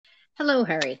Hello,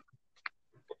 Harry.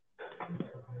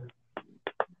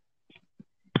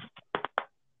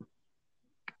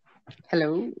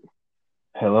 Hello.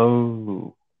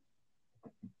 Hello.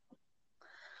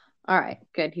 All right,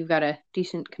 good. You've got a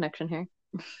decent connection here.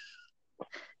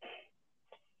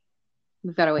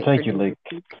 We've got to wait for Thank you, Jim to Link.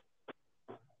 speak.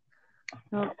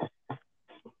 Oh,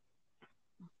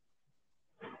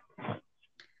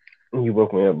 You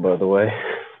woke me up, by the way.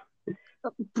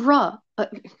 bruh,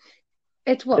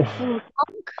 it's what, 4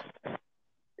 o'clock?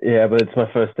 Yeah, but it's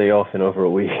my first day off in over a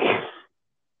week.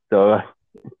 So,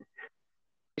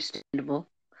 Understandable,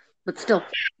 but still,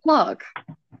 4 o'clock.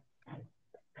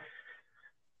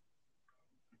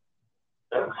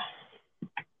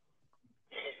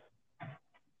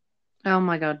 Oh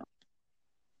my God.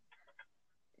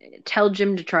 Tell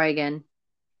Jim to try again.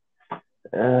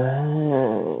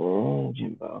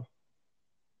 Jimbo.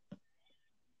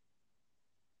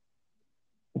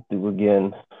 Do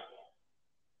again.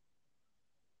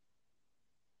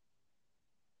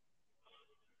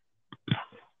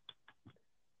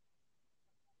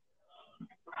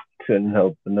 Couldn't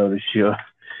help but notice your,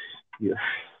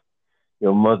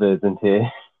 your mother isn't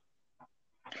here.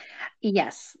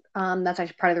 Yes, that's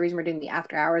actually part of the reason we're doing the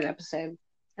After Hours episode,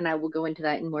 and I will go into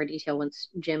that in more detail once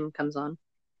Jim comes on.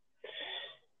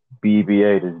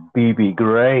 BB-8 is BB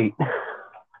great.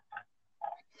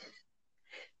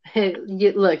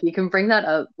 Look, you can bring that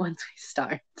up once we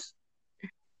start.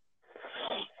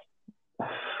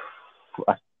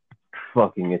 I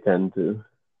fucking attend to.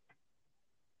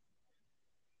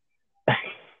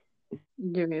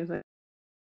 Give me a second.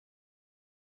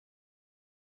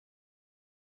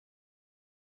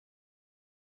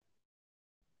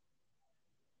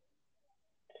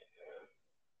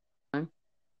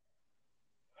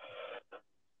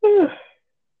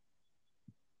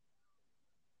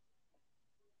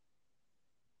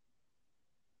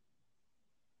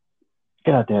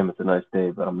 God damn, it's a nice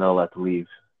day, but I'm not allowed to leave.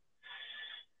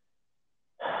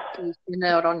 Can you stand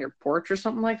out on your porch or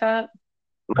something like that?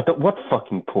 What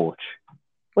fucking porch?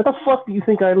 Where the fuck do you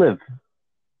think I live?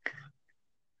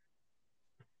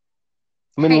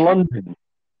 I'm in Hey, London.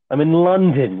 I'm in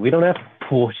London. We don't have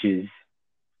porches.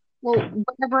 well,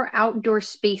 whatever outdoor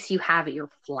space you have at your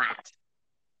flat.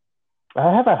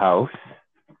 I have a house.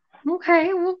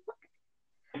 Okay, well,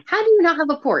 how do you not have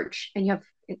a porch? And you have,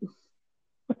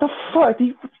 What the fuck? Do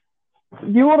you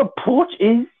know what a porch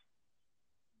is?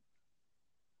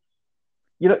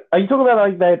 You know, are you talking about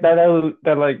like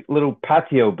that like little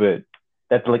patio bit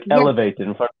that's like yes, elevated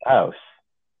in front of the house?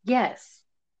 yes.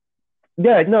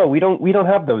 Yeah, no, we don't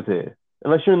have those here.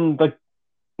 Unless you're in like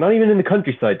not even in the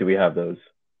countryside do we have those.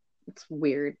 It's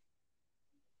weird.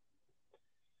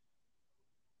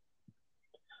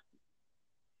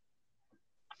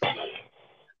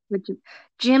 But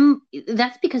Jim,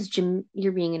 that's because Jim,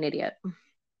 you're being an idiot.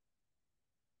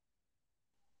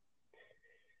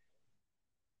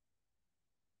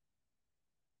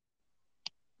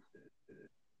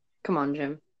 Come on,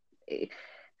 Jim.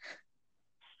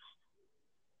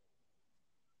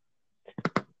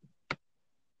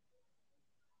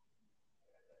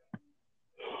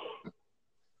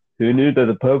 Who knew that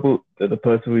the person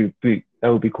that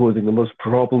would be causing the most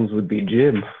problems would be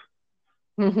Jim?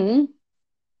 Mm-hmm.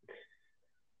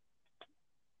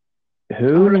 I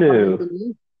Who wonder how many knew? did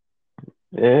you?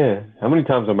 Yeah. How many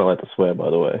times am I allowed to swear,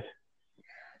 by the way?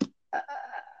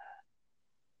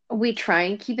 We try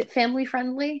and keep it family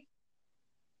friendly.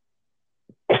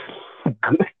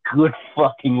 Good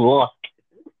fucking luck.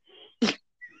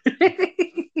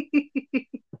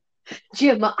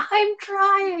 Jim, I'm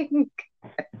trying.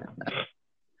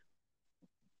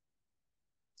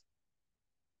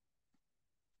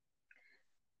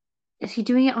 Is he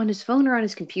doing it on his phone or on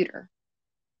his computer?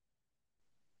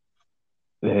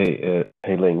 Hey,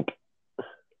 Link.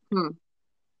 Hmm.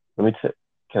 Let me t-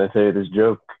 can I tell you this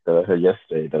joke that I heard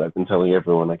yesterday that I've been telling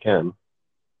everyone I can?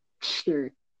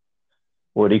 Sure.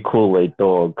 What do you call a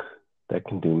dog that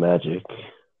can do magic?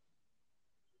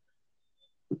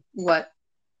 What?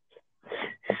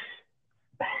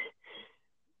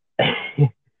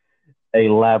 A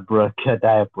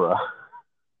labracadabra.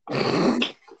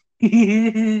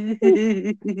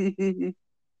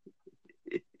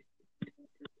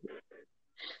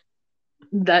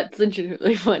 That's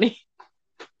legitimately funny.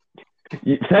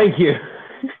 Thank you.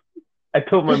 I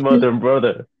told my mother and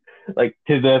brother, like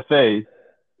to their face.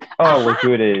 Oh, Aha! look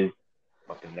who it is.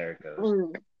 Fucking there it goes.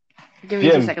 Mm. Give me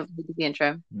two Jim, seconds to do the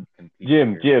intro. can people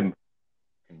Jim, hear Jim, me?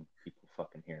 Can people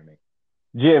fucking hear me?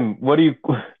 Jim, what do you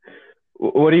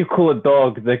call a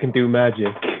dog that can do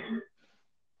magic?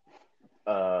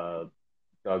 Uh,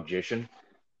 Dogician.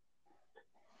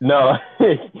 No,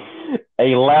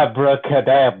 A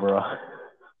labracadabra.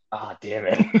 Ah, damn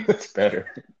it. That's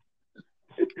better.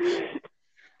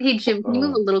 Hey Jim, can you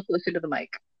move a Oh, little closer to the mic?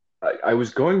 I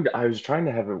was trying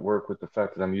to have it work with the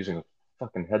fact that I'm using a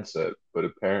fucking headset, but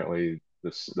apparently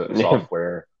the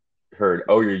software heard,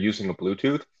 oh, you're using a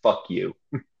Bluetooth? Fuck you.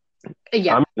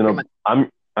 Yeah, I'm pretty using much.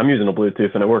 I'm using a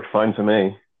Bluetooth and it worked fine for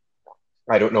me.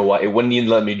 I don't know why. It wouldn't even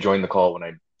let me join the call when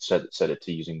I set it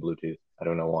to using Bluetooth. I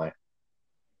don't know why.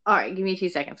 All right, give me 2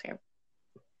 seconds here.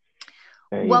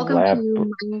 A Welcome lab.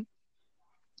 to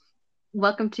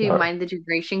welcome to Mind the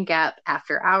Generation Gap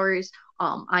After Hours.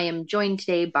 I am joined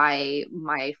today by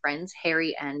my friends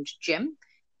Harry and Jim.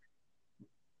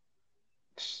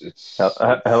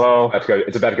 Hello.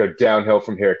 It's about to go downhill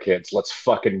from here, kids. Let's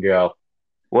fucking go.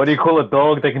 What do you call a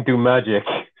dog that can do magic?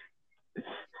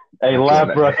 A God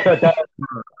damn it. labracadabra.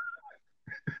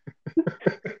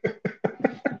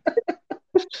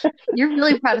 You're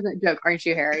really proud of that joke, aren't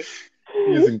you, Harry?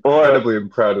 He is incredibly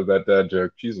proud of that dad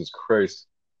joke. Jesus Christ.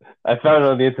 I found it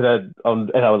on the internet,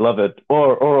 and I would love it.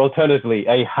 Or alternatively,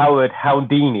 a Howard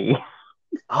Houdini.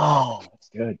 Oh, that's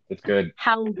good. That's good.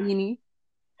 Houdini.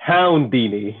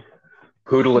 Houndini.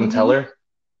 Poodle and Teller.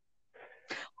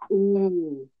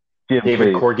 Ooh. Jim,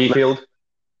 David please. Corgyfield.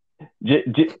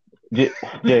 James,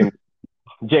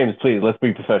 please, let's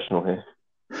be professional here.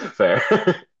 Fair.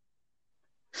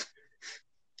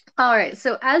 All right,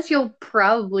 so as you'll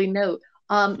probably note,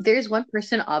 there's one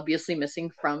person obviously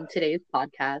missing from today's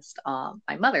podcast,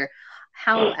 my mother.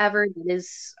 However, that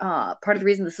is part of the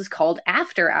reason this is called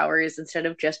After Hours instead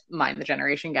of just Mind the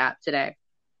Generation Gap today.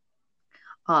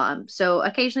 So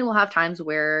occasionally we'll have times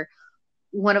where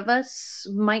one of us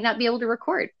might not be able to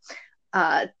record.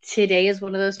 Today is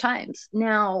one of those times.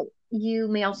 Now, you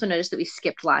may also notice that we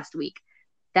skipped last week.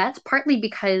 That's partly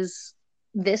because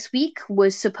this week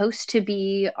was supposed to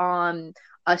be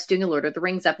us doing a Lord of the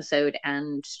Rings episode,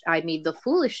 and I made the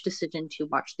foolish decision to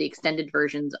watch the extended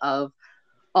versions of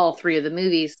all three of the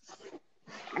movies,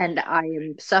 and I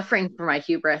am suffering for my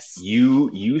hubris.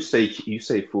 You say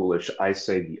foolish. I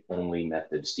say the only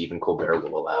method Stephen Colbert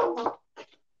will allow.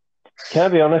 Can I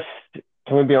be honest?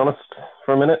 Can we be honest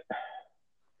for a minute?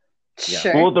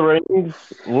 Sure. Lord of the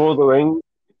Rings,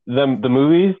 the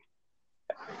movies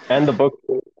and the books,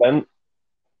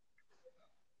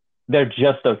 they're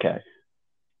just okay.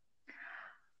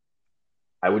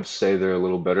 I would say they're a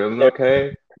little better than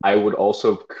okay. I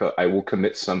will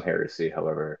commit some heresy,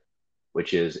 however,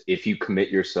 which is if you commit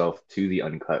yourself to the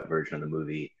uncut version of the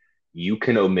movie, you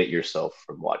can omit yourself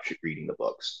from reading the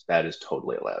books. That is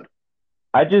totally allowed.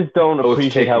 I just don't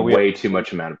appreciate how we way too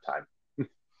much amount of time.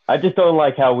 I just don't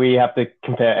like how we have to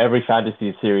compare every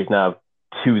fantasy series now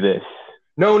to this.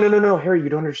 No, Harry, you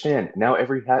don't understand. Now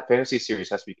every fantasy series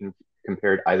has to be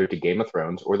compared either to Game of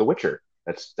Thrones or The Witcher.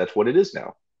 That's what it is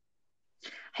now.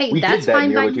 Hey, we that's did that fine in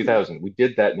the by early me. 2000s. We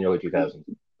did that in the early 2000s.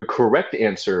 The correct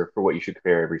answer for what you should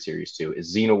compare every series to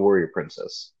is Xena Warrior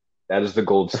Princess. That is the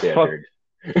gold standard.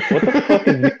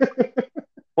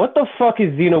 What the fuck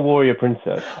is Xena Warrior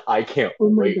Princess? I can't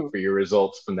wait for your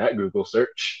results from that Google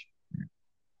search.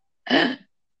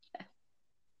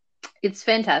 It's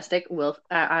fantastic.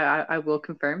 I will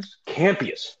confirm.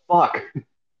 Campy as fuck.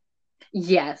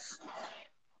 Yes.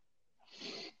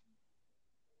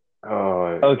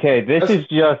 Okay, this is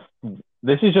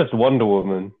just Wonder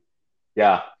Woman.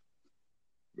 Yeah.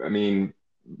 I mean,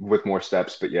 with more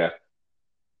steps, but yeah.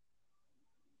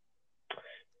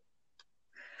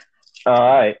 All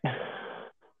right.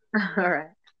 All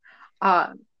right.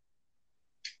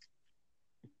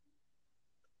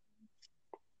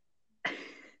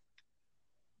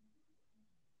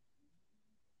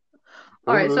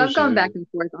 All right, so I've gone back and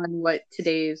forth on what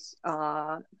today's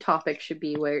topic should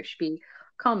be, whether it should be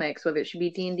comics, whether it should be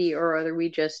D&D, or whether we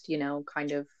just,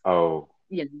 kind of... Oh,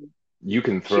 you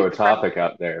can throw a topic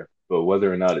out there, but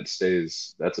whether or not it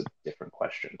stays, that's a different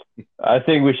question. I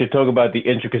think we should talk about the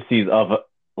intricacies of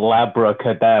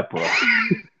Labracadabra.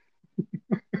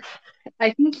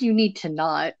 I think you need to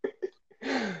not.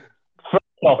 First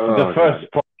off, the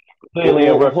first part.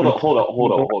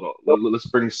 Hold on. Let's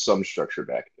bring some structure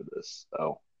back to this,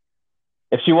 though.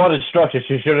 If she wanted structure,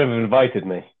 she should have invited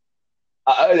me.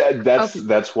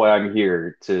 That's why I'm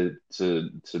here to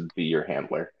be your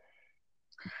handler.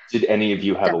 Did any of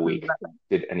you have a week?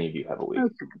 Okay.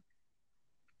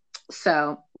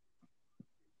 So,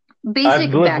 basic.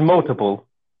 I've lived multiple.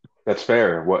 That's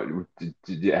fair. What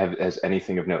has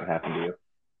anything of note happened to you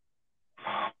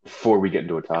before we get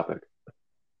into a topic?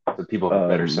 So people have a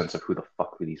better sense of who the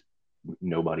fuck these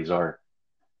nobodies are.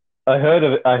 I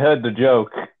heard the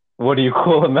joke. What do you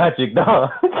call a magic dog?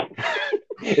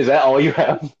 Is that all you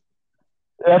have?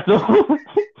 That's all.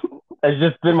 Has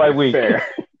just been my week. Fair,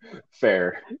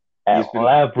 fair. He's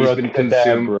been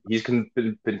consumed. Abracadabra.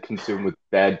 Been consumed with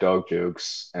bad dog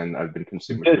jokes, and I've been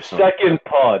consumed with The Persona. second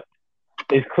part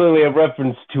is clearly a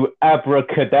reference to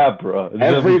abracadabra,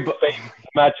 the famous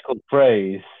magical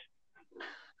phrase.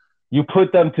 You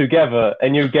put them together,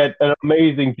 and you get an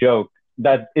amazing joke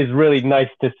that is really nice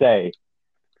to say,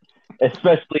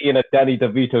 especially in a Danny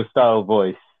DeVito style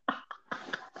voice.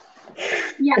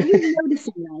 Yeah, you're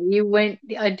noticing that. You went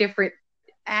a different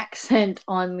accent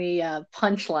on the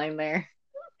punchline there.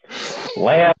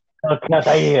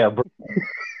 Abracadabra.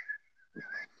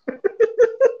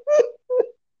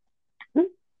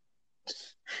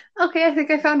 Okay, I think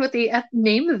I found what the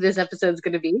name of this episode is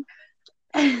going to be.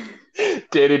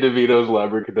 Danny DeVito's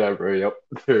Labracadabra. Yep,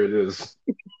 there it is.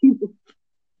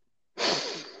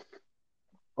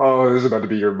 Oh, this is about to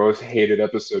be your most hated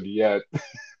episode yet.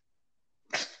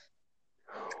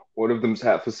 One of them's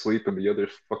half asleep and the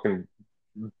other's fucking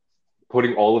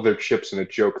putting all of their chips in a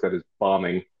joke that is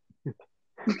bombing.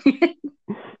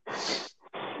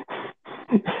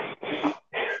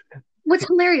 What's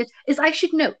hilarious is I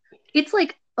should note it's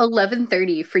like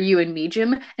 11:30 for you and me,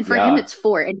 Jim, and for him it's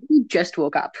 4, and he just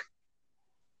woke up.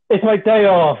 It's my day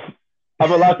off.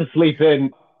 I'm allowed to sleep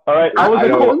in. All right, I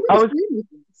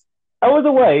was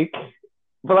awake,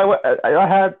 but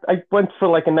I went for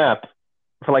like a nap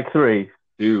for like 3.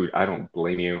 Dude, I don't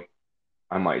blame you.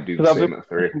 I might do the same at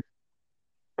 3.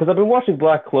 Because I've been watching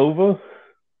Black Clover.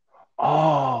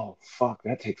 Oh fuck,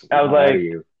 that takes a lot out of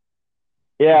you.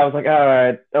 Yeah, I was like, all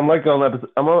right. I'm like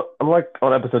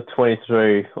on episode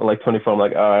 23 or like 24. I'm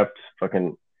like, all right,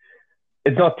 fucking.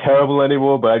 It's not terrible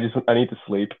anymore, but I need to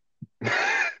sleep.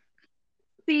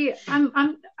 See,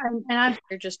 I'm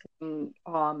just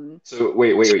So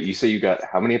wait. You say you got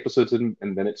how many episodes in,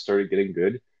 and then it started getting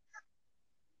good?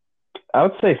 I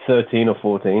would say 13 or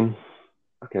 14.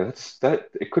 Okay, that.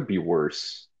 It could be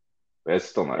worse, but it's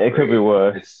still not. It could be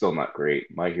worse. It's still not great.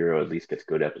 My Hero at least gets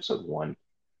good episode 1.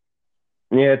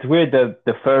 Yeah, it's weird that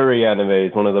the furry anime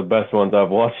is one of the best ones I've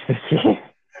watched this year.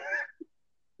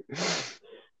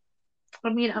 I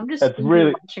mean, I'm just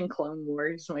watching Clone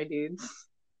Wars, my dudes.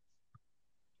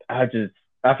 I've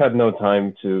had no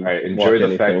time to. All right, enjoy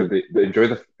the fact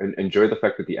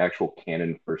that the actual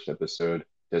canon first episode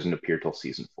doesn't appear till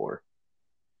season 4.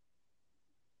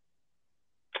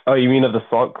 Oh, you mean of the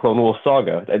Clone Wars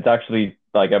saga? It's actually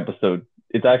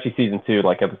It's actually season 2,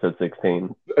 like episode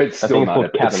 16. It's still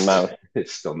not Cat and Mouse.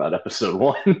 It's still not episode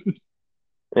 1.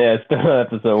 Yeah, it's still not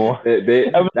episode 1.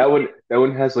 That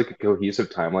one has like a cohesive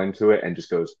timeline to it, and just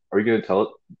goes, "Are you going to tell it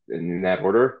in that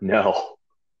order?" No.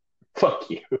 Fuck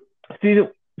you. Season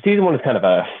 1 is kind of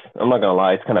ass. I'm not gonna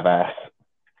lie, it's kind of ass.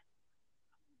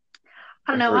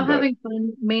 I don't know. I'm having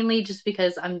fun mainly just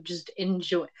because I'm just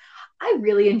enjoying. I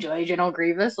really enjoy General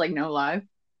Grievous. Like, no lie.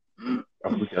 Oh,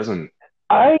 who doesn't?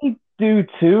 I do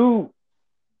too,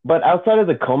 but outside of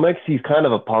the comics, he's kind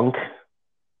of a punk.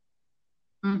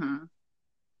 Mm-hmm.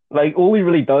 Like, all he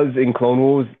really does in Clone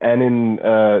Wars and in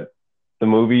the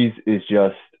movies is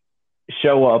just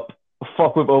show up,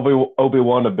 fuck with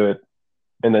Obi-Wan a bit,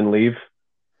 and then leave.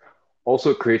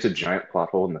 Also, it creates a giant plot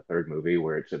hole in the 3rd movie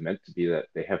where it's meant to be that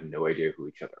they have no idea who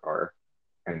each other are,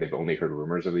 and they've only heard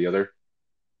rumors of the other.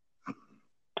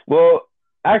 Well,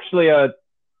 actually,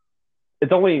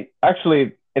 it's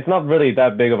not really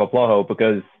that big of a plot hole,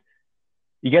 because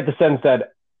you get the sense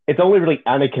that it's only really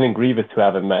Anakin and Grievous who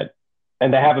haven't met,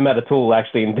 and they haven't met at all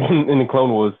actually in the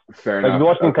Clone Wars. Fair enough. You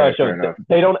watch the entire show,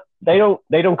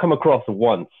 they don't come across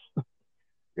once.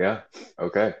 Yeah.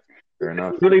 Okay. Fair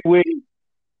enough. It's really weird.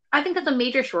 I think that's a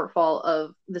major shortfall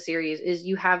of the series is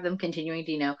you have them continuing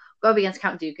to, go up against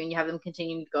Count Dooku, and you have them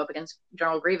continuing to go up against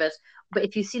General Grievous. But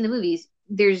if you've seen the movies,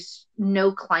 there's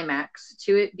no climax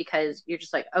to it, because you're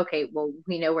just like, okay, well,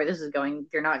 we know where this is going.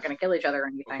 They're not going to kill each other or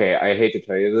anything. Okay, I hate to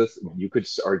tell you this. You could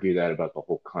argue that about the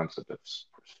whole concept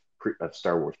of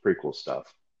Star Wars prequel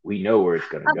stuff. We know where it's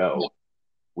going to go. Yeah.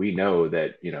 We know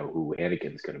that, who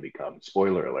Anakin's going to become.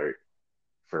 Spoiler alert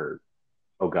for...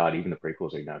 Oh God, even the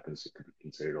prequels are not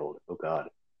considered old. Oh God.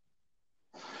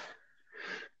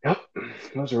 Yep,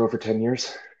 those are over 10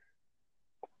 years.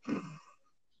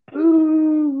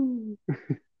 Ooh.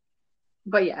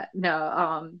 But yeah,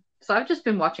 no. So I've just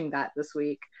been watching that this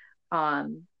week. That,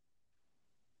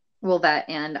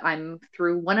 and I'm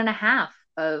through 1.5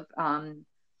 of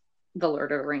the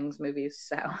Lord of the Rings movies.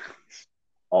 So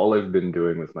all I've been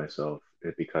doing with myself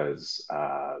is because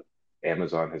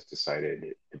Amazon has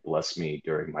decided to bless me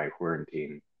during my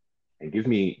quarantine and give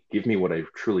me what I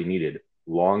truly needed: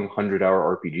 long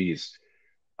 100-hour RPGs.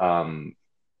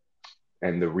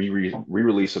 And the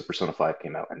re-release of Persona 5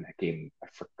 came out, and that game, I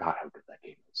forgot how good that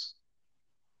game was.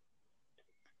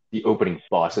 The opening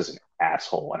boss is an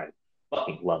asshole, and I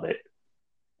fucking love it.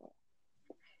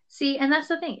 See, and that's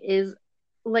the thing is,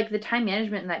 like the time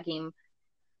management in that game,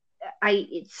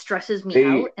 it stresses me They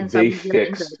out, and so I they would really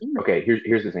enjoy fixed. the game. Okay,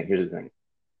 here's the thing. Here's the thing.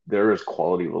 There is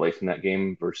quality of life in that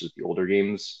game versus the older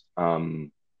games.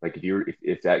 Like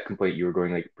if that complaint you were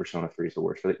going like Persona 3 is the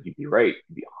worst for it, you'd be right.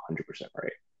 You'd be 100%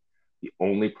 right. The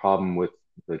only problem with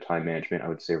the time management, I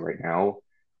would say right now,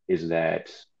 is that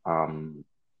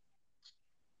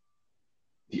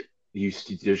the,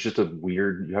 there's just a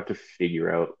weird. You have to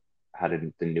figure out how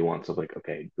to the nuance of like,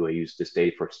 okay, do I use this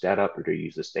day for stat up or do I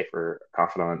use this day for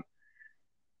confidant?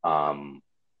 Um,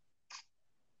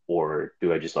 or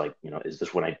do I just like, is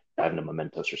this when I dive into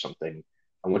Mementos or something?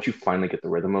 And once you finally get the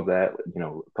rhythm of that,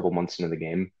 a couple months into the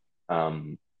game,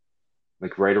 um,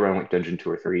 like right around like dungeon 2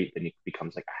 or 3, then it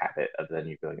becomes like a habit of then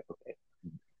you're going, okay,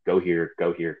 go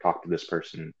here, talk to this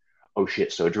person. Oh shit,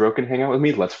 Sojiro can hang out with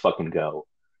me. Let's fucking go.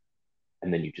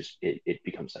 And then it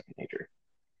becomes second nature.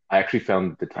 I actually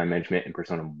found the time management in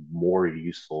Persona more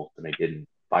useful than I did in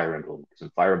Fire Emblem. Because in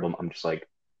Fire Emblem, I'm just like,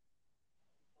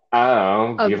 I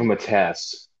don't know, Oh, give them a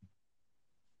test.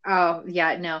 oh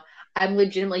yeah, no. I'm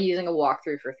legitimately using a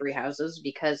walkthrough for Three Houses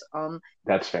because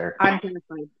That's fair. I'm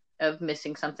terrified of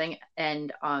missing something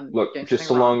and Look, doing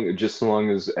something wrong. just so long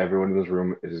as everyone in this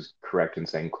room is correct in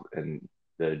saying and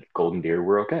the golden deer,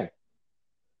 we're okay.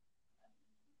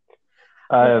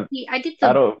 Uh, See, I did I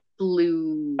the don't.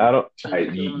 blue I don't. team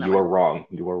for the one that You are went. wrong.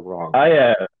 You are wrong.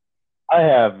 I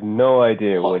have no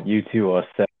idea what Huh. you two are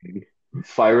saying.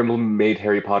 Fire Emblem made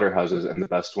Harry Potter houses, and the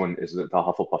best one is the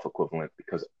Hufflepuff equivalent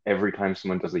because every time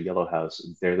someone does a yellow house,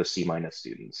 they're the C minus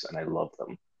students, and I love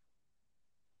them.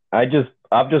 I've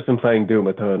just been playing Doom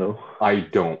Eternal. I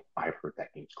don't. I've heard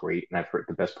that game's great, and I've heard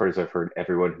the best part is I've heard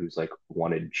everyone who's like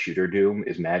wanted shooter Doom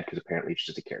is mad because apparently it's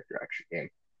just a character action game.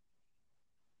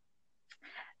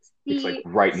 It's like See,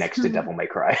 right next to Devil May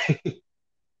Cry.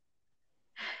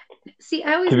 see,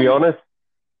 I always To be think honest,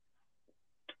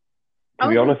 I to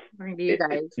be was honest, referring to you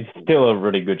guys. it's still a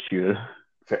really good shooter.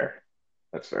 Fair.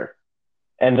 That's fair.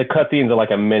 And the cutscenes are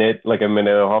like a minute and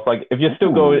a half. Like if you're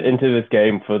still going Ooh. into this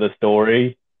game for the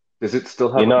story, Does it still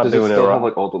you're have not does it doing it still have right.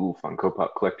 like all the little Funko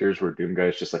Pop collectors where Doom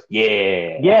Guy's just like,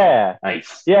 yeah, Yeah,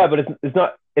 nice. yeah, but it's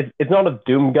not a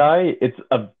Doom guy. It's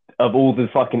of all the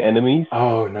fucking enemies.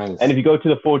 Oh, nice. And if you go to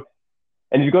the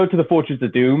Fortress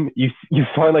of Doom, you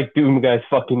find like Doom guy's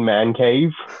fucking man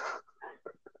cave.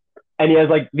 And he has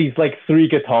like these like 3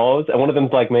 guitars, and one of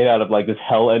them's like made out of like this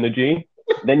hell energy.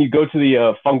 Then you go to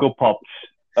the Funko Pop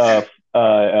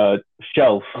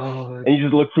shelf, Oh, and you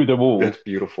just look through them all. that's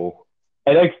beautiful.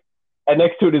 And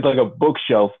next to it is like a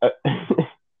bookshelf,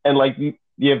 and like you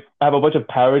have a bunch of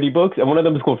parody books, and one of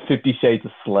them is called 50 Shades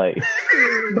of Slay.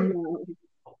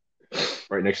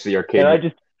 Right next to the arcade. And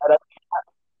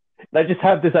I just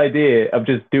have this idea of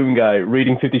just Doom guy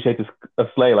reading 50 Shades of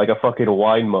Slay like a fucking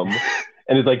wine mum,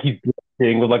 and it's like he's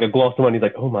drinking with like a glass of wine. He's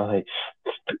like, oh my.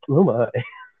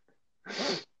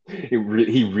 He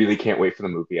really can't wait for the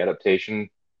movie adaptation.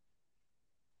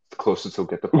 The closest he'll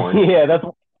get to porn. Yeah,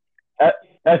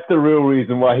 that's the real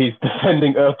reason why he's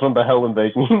defending Earth from the Hell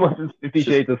Invasion. He wants his 50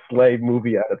 Shades of Slay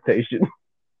movie adaptation.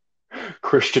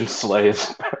 Christian Slay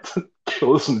is about to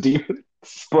kill some demons.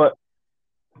 But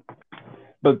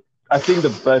I think the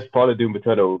best part of Doom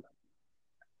Eternal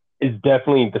is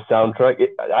definitely the soundtrack.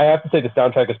 I have to say the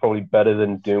soundtrack is probably better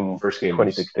than Doom First game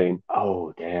 2016.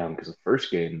 Oh damn, because the first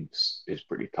game is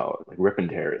pretty solid. Like Rip and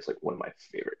Tear is like one of my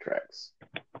favorite tracks.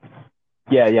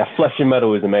 Yeah, Flesh and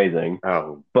Metal is amazing.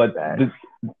 Oh, but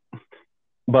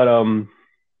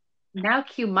now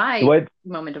cue my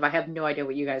moment of I have no idea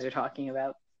what you guys are talking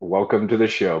about. Welcome to the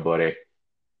show, buddy.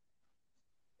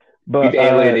 But we've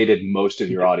alienated most of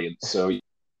your audience, so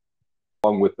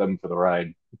along with them for the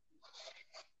ride.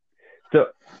 So,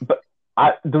 but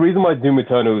the reason why Doom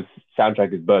Eternal's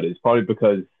soundtrack is better is probably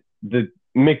because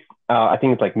I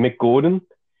think it's like Mick Gordon.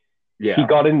 Yeah, he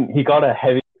got a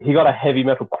heavy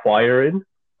metal choir in.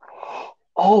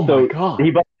 Oh my god,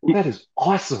 that is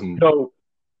awesome. So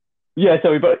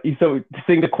to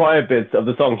sing the choir bits of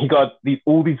the song, he got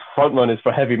all these frontrunners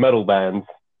for heavy metal bands,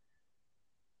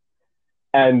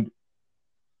 and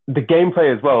the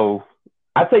gameplay as well.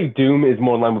 I'd say Doom is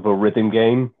more in line with a rhythm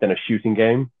game than a shooting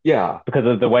game. Yeah, because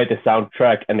of the way the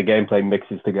soundtrack and the gameplay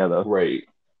mixes together. Right.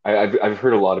 I've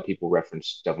heard a lot of people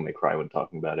reference Devil May Cry when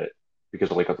talking about it because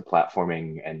of like the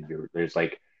platforming and there's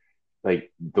like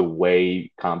the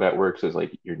way combat works is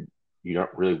like you're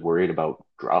not really worried about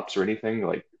drops or anything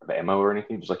like the ammo or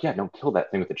anything. Just like no, kill that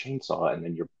thing with a chainsaw and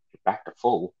then you're back to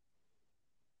full.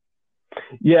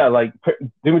 Yeah, like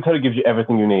Doom Eternal gives you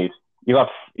everything you need. You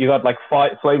got like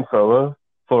flamethrower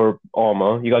for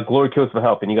armor, you got glory kills for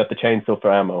health, and you got the chainsaw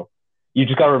for ammo. You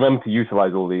just gotta remember to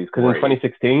utilize all these because in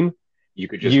 2016 you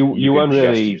could just you weren't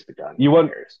really use the gun.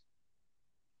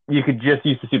 You could just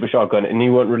use the super shotgun, and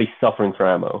you weren't really suffering for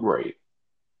ammo. Right.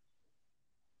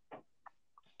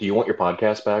 Do you want your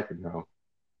podcast back or no?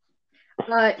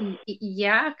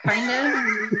 Yeah, kind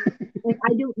of. Like,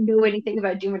 I don't know anything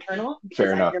about Doom Eternal because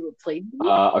Fair enough. I've never played Doom.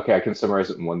 Okay, I can summarize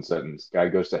it in one sentence. Guy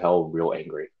goes to hell real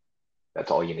angry. That's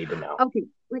all you need to know. Okay,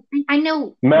 like I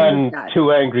know. Man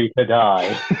too angry to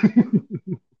die.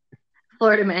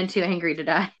 Florida man too angry to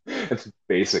die. That's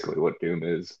basically what Doom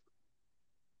is.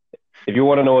 If you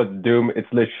want to know what Doom, it's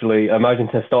literally imagine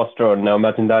testosterone. Now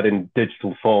imagine that in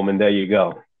digital form, and there you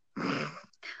go.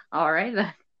 All right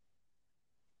then.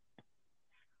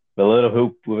 A little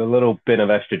hoop with a little bit of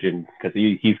estrogen because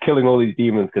he's killing all these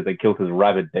demons because they killed his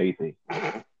rabbit Daisy.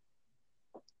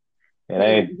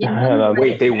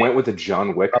 Wait, they went with the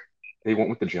John Wick. They went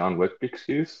with the John Wick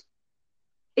excuse.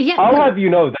 Yeah, I'll have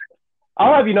you know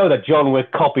that John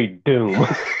Wick copied Doom.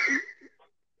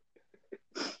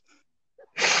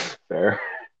 Fair.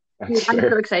 Dude, I'm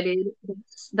so excited.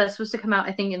 That's supposed to come out,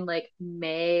 I think, in like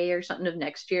May or something of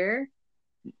next year,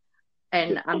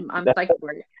 and I'm psyched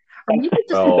for it.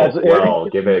 Well,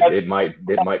 give it. It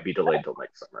might be delayed till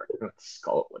next summer. Let's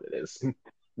call it what it is.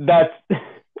 That's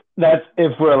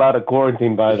if we're allowed to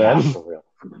quarantine by then. For real.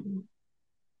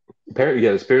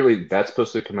 Apparently that's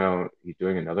supposed to come out. He's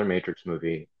doing another Matrix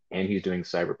movie, and he's doing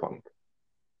Cyberpunk.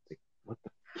 Like, what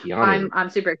the Keanu? I'm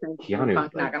super excited. Keanu,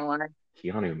 Cyberpunk, not gonna lie.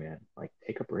 Keanu, man, like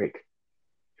take a break.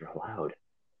 You're allowed.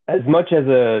 As much as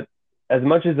a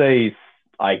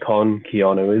icon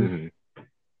Keanu is. Mm-hmm.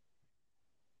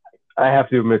 I have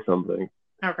to admit something.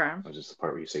 Okay. That's just the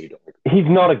part where you say you don't like him. He's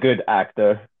not a good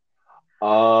actor.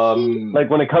 Like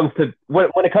when it comes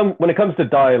to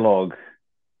dialogue,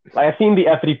 like I've seen the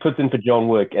effort he puts in for John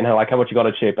Wick and how much he got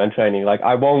a chip and training. Like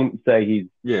I won't say he's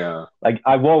like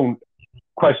I won't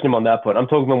question him on that point. I'm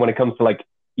talking about when it comes to like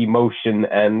emotion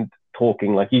and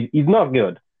talking. Like he's not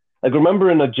good. Like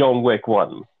remember in a John Wick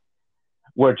one,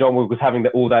 where John Wick was having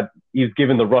he was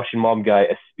giving the Russian mob guy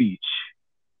a speech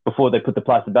before they put the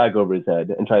plastic bag over his head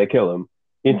and try to kill him.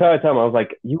 The entire time I was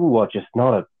like, you are just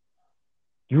not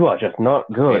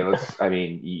good.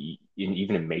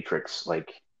 Even in Matrix,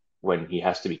 like when he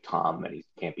has to be Tom and he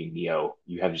can't be Neo,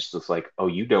 you have just this like, oh,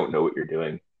 you don't know what you're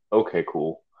doing. Okay,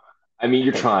 cool. I mean,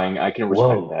 you're trying. I can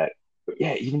respect that. But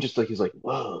yeah, even just like he's like,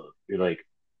 whoa. You're like,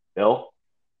 Bill,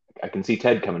 I can see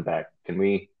Ted coming back. Can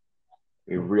we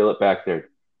reel it back there?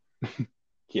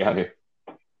 Keanu.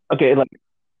 Okay, like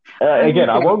again,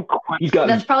 I won't. He's gotten.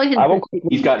 That's probably his.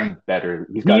 He's gotten better.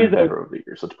 He's gotten better over the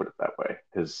years. Let's put it that way.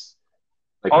 Because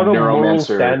like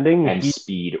Neuromancer and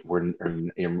Speed were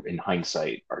in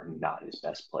hindsight are not his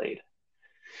best played.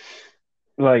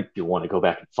 Like you want to go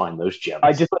back and find those gems.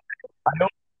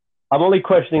 I'm only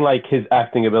questioning like his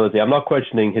acting ability. I'm not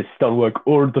questioning his stunt work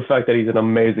or the fact that he's an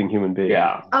amazing human being.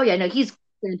 Yeah. Oh yeah, no, he's a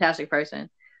fantastic person.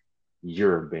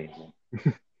 You're amazing.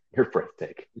 You're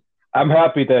breathtaking. I'm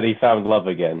happy that he found love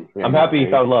again. Yeah, I'm happy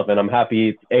he found love, and I'm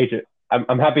happy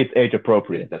I'm happy it's age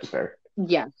appropriate. That's fair.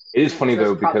 Yeah. It is funny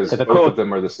though because both of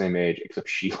them are the same age, except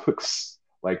she looks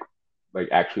like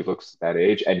actually looks that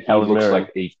age, and he looks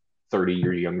like a 30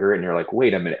 years younger. And you're like,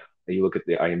 wait a minute. And you look at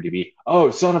the IMDb.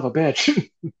 Oh, son of a bitch.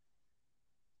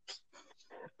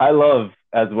 I love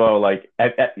as well. Like,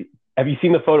 have you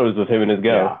seen the photos of him and his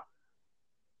girl? Yeah.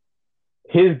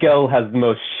 His girl has the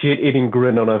most shit-eating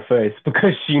grin on her face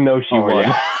because she knows she won.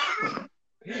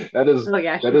 Yeah. that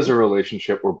is a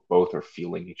relationship where both are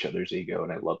feeling each other's ego,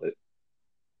 and I love it.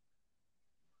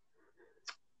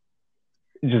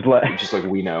 Just like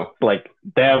we know. Like,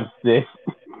 damn sis,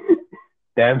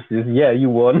 yeah, you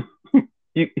won.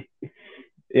 you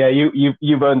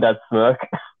earned that smirk.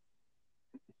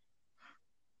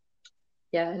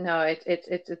 Yeah, no,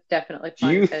 it's definitely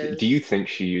fun. Do you think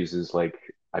she uses like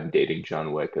I'm dating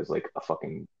John Wick as like a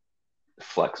fucking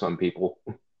flex on people?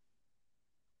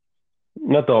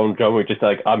 Not the whole John Wick, just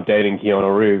like I'm dating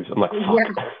Keanu Reeves. I'm like, fuck.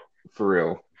 Yeah. For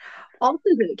real. Also,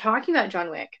 talking about John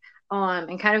Wick,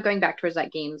 and kind of going back towards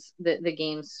that the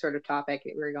games sort of topic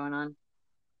that we were going on.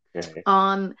 Okay.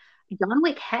 John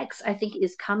Wick Hex, I think,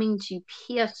 is coming to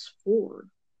PS4.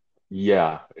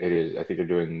 Yeah, it is. I think they're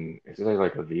doing, is it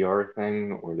like a VR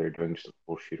thing, or they're doing just a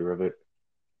full shooter of it?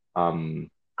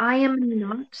 I am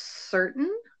not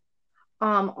certain.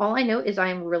 All I know is I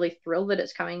am really thrilled that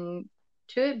it's coming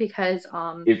to it because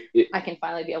I can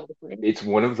finally be able to play it. It's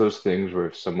one of those things where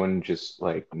if someone just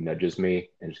like nudges me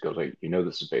and just goes like,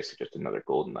 this is basically just another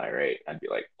GoldenEye, right? I'd be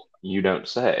like, you don't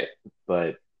say.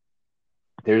 But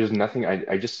there's nothing.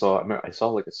 I just saw. I saw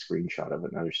like a screenshot of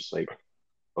it, and I was just like,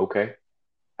 okay.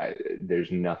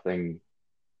 There's nothing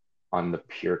on the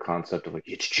pure concept of like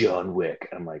it's John Wick.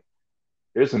 I'm like,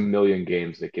 there's a million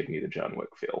games that give me the John Wick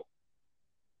feel.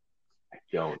 I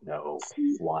don't know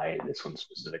why this one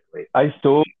specifically. I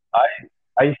saw I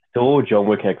I saw John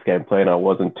Wick X gameplay and I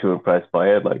wasn't too impressed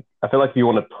by it. Like I feel like if you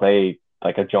want to play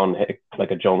like a John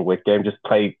Wick game, just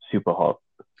play Super Hot.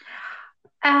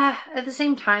 At the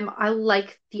same time, I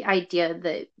like the idea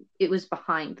that it was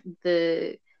behind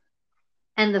the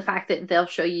fact that they'll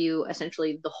show you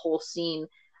essentially the whole scene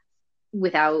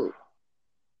without,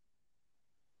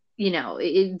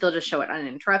 they'll just show it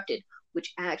uninterrupted,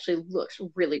 which actually looks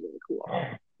really, really cool.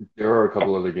 There are a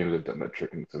couple other games that have done that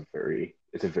trick, and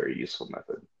it's a very useful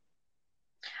method.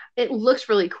 It looks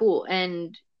really cool,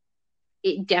 and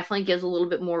it definitely gives a little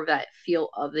bit more of that feel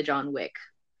of the John Wick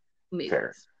movies.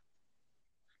 Fair.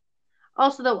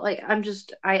 Also, though, like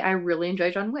I really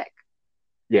enjoy John Wick.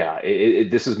 Yeah,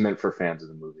 this is meant for fans of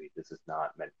the movie. This is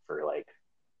not meant for like,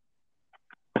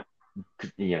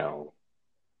 you know,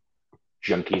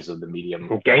 junkies of the medium.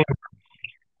 Game.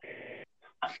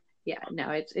 Yeah,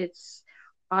 no, it's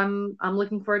I'm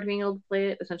looking forward to being able to play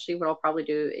it. Essentially, what I'll probably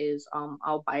do is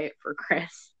I'll buy it for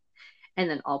Chris, and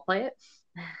then I'll play it.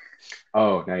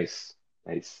 Oh, nice,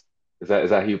 nice. Is that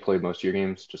how you play most of your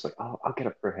games? Just like, oh, I'll get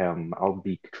it for him. I'll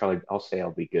say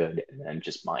I'll be good, and then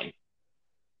just mine.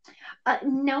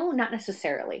 No, not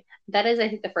necessarily. That is, I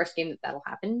think, the first game that'll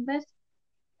happen with.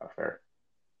 Oh, fair.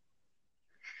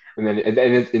 And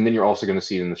then you're also going to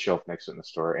see it in the shelf next to it in the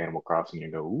store, Animal Crossing,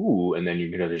 and go, ooh, and then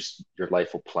you're gonna just your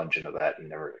life will plunge into that and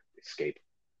never escape.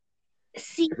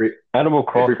 See, Animal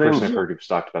Every person Crossing. I've heard who's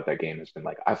talked about that game has been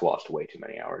like, I've lost way too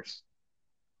many hours.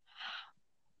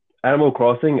 Animal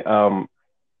Crossing.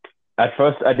 At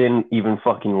first I didn't even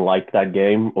fucking like that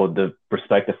game or the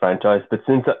respective franchise, but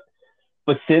since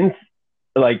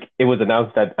like it was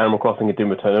announced that Animal Crossing and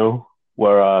Doom Eternal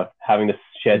were having this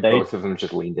share date, Both of them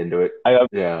just leaned into it.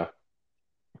 Yeah.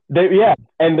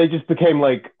 And they just became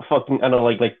like fucking I don't know,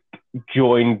 like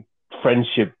joined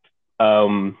friendship.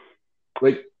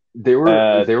 Like there were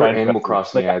Animal franchises.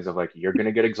 Crossing Like ads of like, you're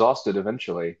gonna get exhausted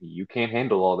eventually. You can't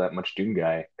handle all that much Doom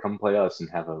guy. Come play us and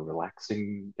have a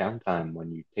relaxing downtime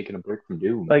when you're taking a break from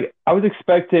Doom. like I was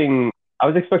expecting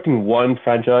one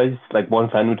franchise, like one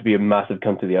fandom to be a massive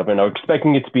come to the other, and I was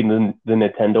expecting it to be the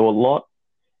Nintendo a lot.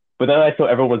 But then I saw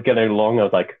everyone was getting along. I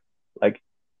was like, I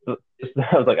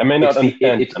may not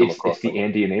understand Animal It's Crossing. the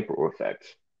Andy and April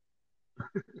effect.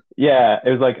 Yeah, it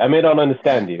was like I may not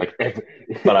understand you, Like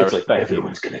but I it's like respect you.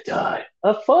 everyone's gonna die.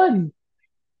 Have fun.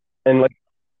 And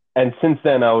since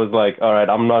then, I was like, all right,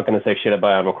 I'm not gonna say shit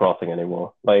about Animal Crossing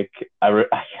anymore. Like I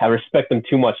respect them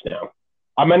too much now.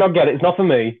 I may not get it. It's not for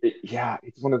me. Yeah,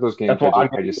 it's one of those games That's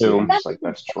what I just see. I'm just like,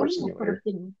 that's Chore Animal Simulator.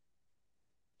 Crossing.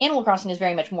 Animal Crossing is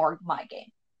very much more my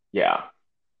game, Yeah.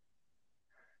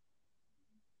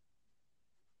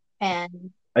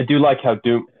 and I do like how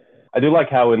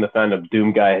in the fandom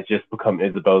Doom guy has just become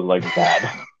Isabel's like dad.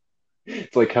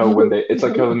 It's like how when they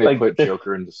Like put this,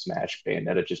 Joker into Smash,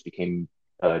 Bayonetta just became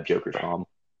Joker's mom.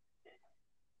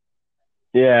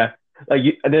 yeah.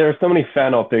 There are so many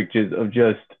fan art pictures of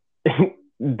just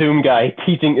Doom guy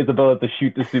teaching Isabella to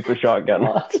shoot the super shotgun.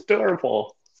 Oh, that's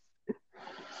adorable.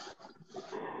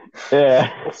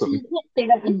 Yeah. Awesome. you can't say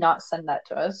that and not send that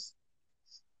to us.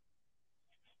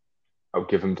 I'll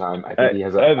give him time. I I think he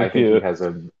has have a I think few. he has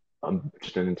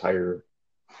just an entire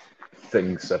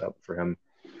thing set up for him.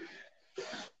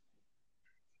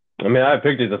 I mean, I have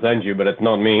pictures to send you, but it's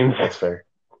not memes. That's fair.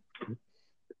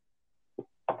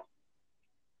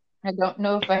 I don't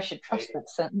know if I should trust that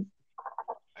sentence.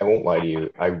 I won't lie to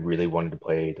you. I really wanted to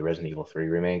play the Resident Evil 3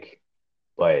 remake,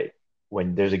 but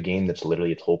when there's a game that's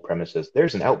literally its whole premise is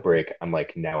there's an outbreak, I'm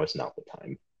like, now is not the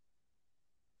time.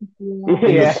 In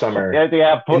the summer,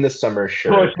 in the summer,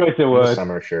 sure. Poor choice of In the words.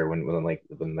 summer, sure. When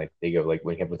they go like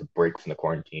when you have the break from the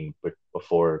quarantine, but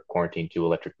before Quarantine 2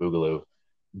 Electric Boogaloo,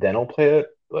 then I'll play it.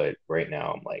 But right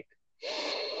now, I'm like,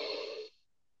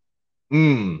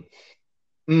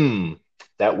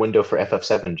 that window for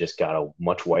FF7 just got a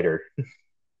much wider.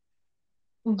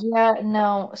 Yeah,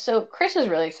 no. So Chris is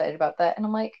really excited about that, and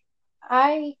I'm like,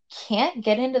 I can't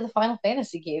get into the Final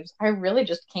Fantasy games. I really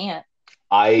just can't.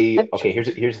 Okay, here's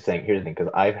the thing. Because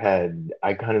I've kind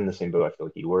of in the same boat I feel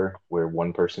like you were, where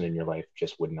one person in your life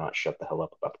just would not shut the hell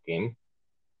up about the game.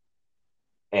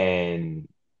 And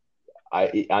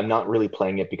I'm not really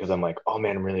playing it because I'm like, oh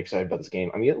man, I'm really excited about this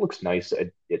game. I mean, it looks nice.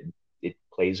 It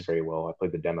plays very well. I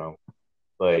played the demo,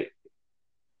 but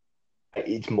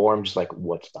it's more I'm just like,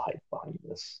 what's the hype behind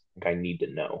this? Like I need to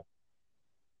know.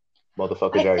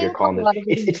 motherfuckers I out here think a calling this. lot of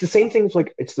it It's is the same thing as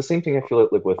like it's the same thing I feel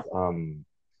like with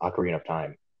Ocarina of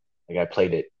Time. Like I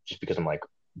played it just because I'm like,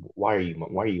 why are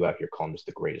you out here calling this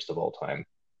the greatest of all time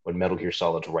when Metal Gear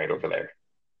Solid's right over there?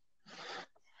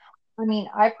 I mean,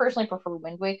 I personally prefer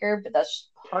Wind Waker, but that's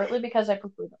partly because I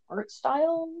prefer the art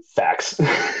style. Facts.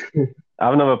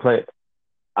 I've never played.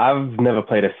 I've never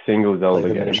played a single Like Zelda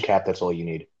the game. Minish Cap, that's all you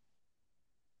need.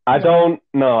 I don't.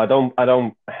 No, I don't. I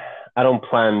don't. I don't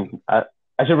plan. I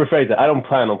should rephrase it. I don't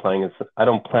plan on playing it. I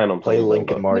don't plan on Play playing Link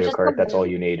Zelda. and Mario Which is Kart, that's all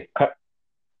hilarious. you need.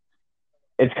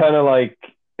 It's kind of like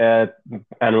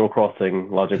Animal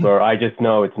Crossing logic, where I just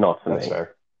know it's not for That's me.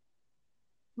 fair.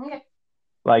 Okay.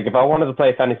 Like if I wanted to play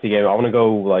a fantasy game, I want to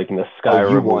go like in the Oh,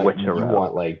 Skyrim or Witcher you route.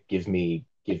 want like give me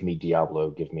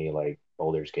Diablo, give me like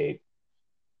Baldur's Gate.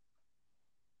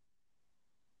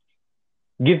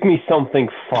 Give me something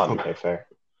fun. Okay, fair.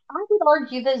 I would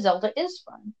argue that Zelda is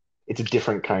fun. It's a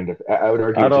different kind of. I would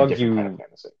argue I'd it's a argue- different kind of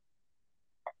fantasy.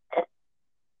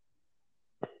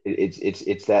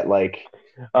 It's that like.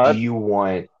 Do you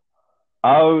want?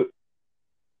 I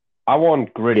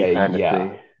want gritty fantasy.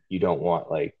 Yeah. You don't want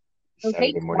like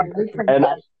Okay, Saturday morning Twilight cartoon.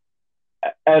 Princess.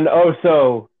 And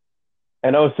also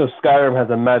Skyrim has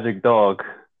a magic dog,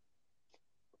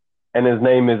 and his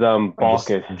name is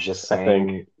Barkus. I'm just I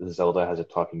saying think. Zelda has a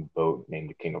talking boat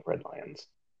named King of Red Lions.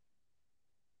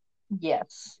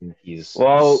 Yes. He's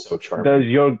Well, so charming.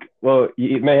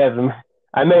 it may have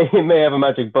it may have a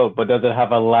magic boat, but does it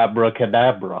have a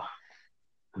labracadabra?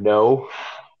 No.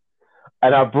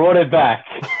 And I brought it back.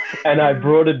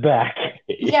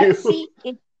 Yeah, see,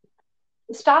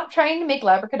 stop trying to make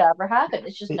Labracadabra happen.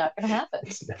 It's just not going to happen.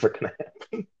 It's never gonna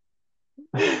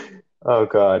happen. Oh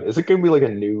God, is it gonna be like a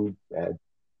new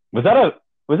Was that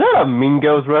a Mean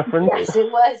Girls reference? Yes,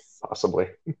 it was. possibly?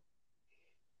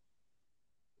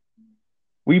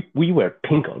 We wear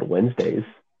pink on Wednesdays.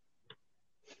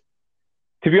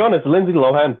 To be honest, Lindsay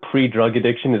Lohan pre-drug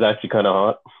addiction is actually kind of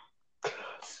hot.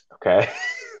 Okay.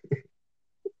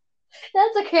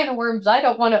 That's a can of worms I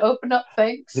don't want to open up,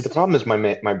 thanks. See, the problem is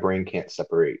my brain can't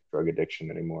separate drug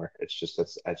addiction anymore. It's just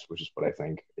that's which is what I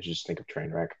think. I just think of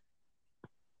Trainwreck.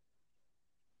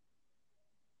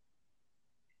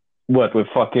 What with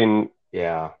fucking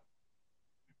Yeah.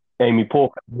 Amy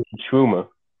Poehler and Schumer?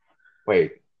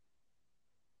 Wait.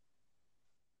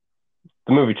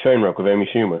 The movie Trainwreck with Amy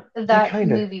Schumer. That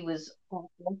kinda. movie was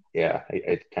awful. Yeah,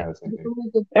 I kind of think.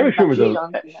 Amy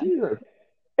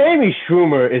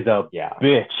Schumer is a Yeah.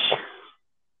 bitch.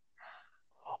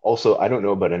 Also, I don't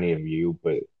know about any of you,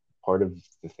 but part of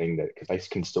the thing that because I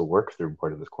can still work through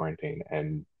part of this quarantine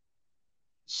and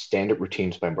stand-up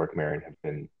routines by Mark Maron have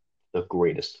been the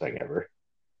greatest thing ever.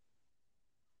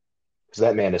 Because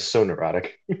that man is so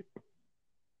neurotic.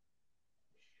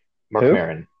 Mark Who?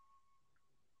 Maron.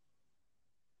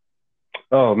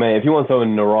 Oh man, if you want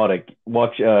someone neurotic,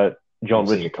 watch John I've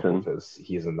seen a couple Richardson. of his.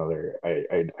 He's another.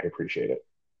 I appreciate it.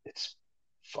 It's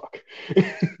fuck.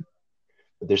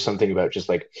 But there's something about just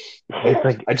like It's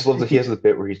like I just love that he has the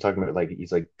bit where he's talking about like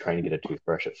he's like trying to get a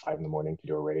toothbrush at 5 a.m. to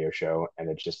do a radio show, and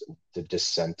it's just the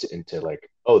descent into like,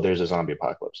 oh, there's a zombie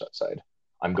apocalypse outside.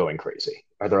 I'm going crazy.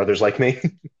 Are there others like me?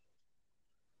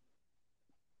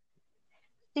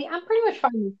 See, I'm pretty much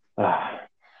fine.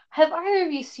 Have either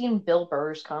of you seen Bill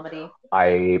Burr's comedy?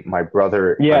 My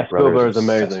brother. Yes, my Bill brother's Burr is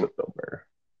obsessed amazing. with Bill Burr.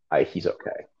 He's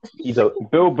okay.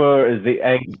 Bill Burr is the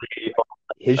angry.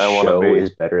 His I wanna show be. is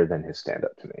better than his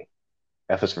stand-up to me.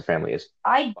 F is for Family is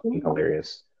I fucking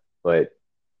hilarious, but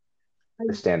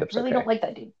the stand-up's really okay. don't like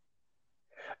that dude.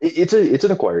 It's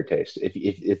an acquired taste.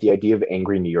 If the idea of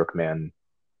angry New York man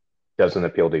doesn't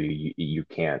appeal to you, you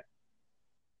can't.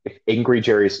 If Angry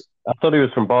Jerry's I thought he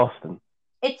was from Boston.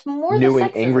 It's more the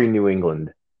sexism. Angry New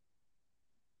England.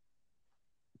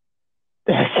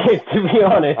 To be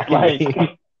honest, like,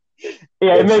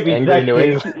 yeah, it may be Angry New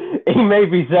sexist. He may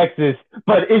be sexist,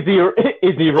 but is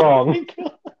he wrong?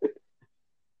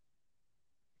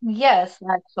 Yes,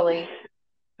 actually.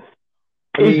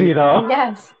 Is he though?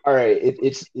 Yes. All right,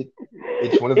 it's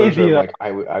one of those where like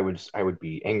I would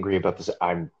be angry about this.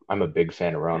 I'm a big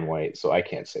fan of Ron White, so I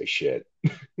can't say shit.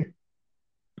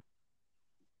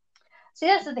 See,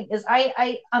 that's the thing is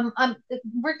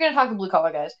we're gonna talk to blue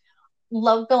collar guys.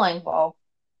 Love Bill Engvall,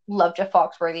 love Jeff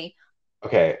Foxworthy.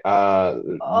 Okay,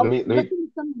 let me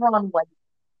some Ron White,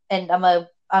 and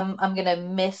I'm gonna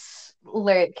miss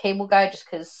Larry the Cable Guy just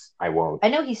because I won't. I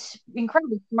know he's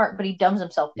incredibly smart, but he dumbs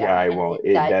himself down. Yeah, I won't.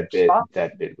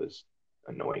 That bit was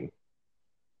annoying.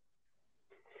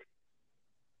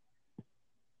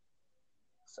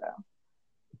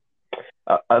 So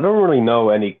I don't really know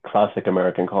any classic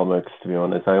American comics, to be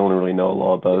honest. I only really know a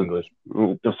lot about English.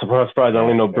 The surprise, I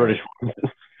only know British ones.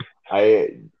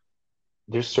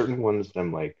 There's certain ones that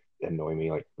I'm like annoy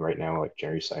me. Like right now, like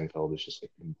Jerry Seinfeld is just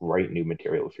like write new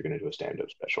material if you're gonna do a stand-up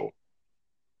special.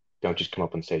 Don't just come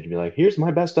up on stage and be like, "Here's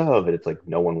my best of," and it's like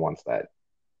no one wants that.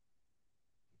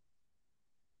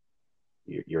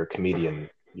 You're a comedian.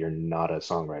 You're not a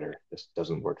songwriter. This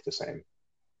doesn't work the same.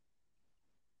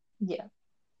 Yeah.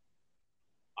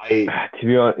 To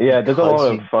be honest, yeah, there's a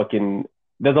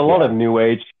lot of new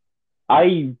age.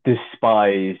 I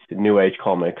despise new age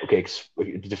comics. Okay,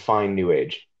 define new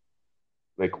age.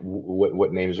 Like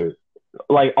what names are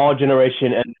like Our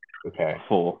Generation and okay.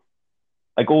 Full.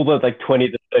 Like all the like 20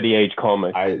 to 30 age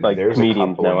comics, like there's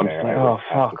comedians a now. I'm there. just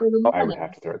like, I would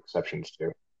have to throw exceptions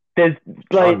to. There's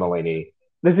John Mulaney.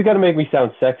 This is gonna make me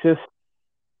sound sexist.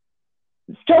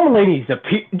 John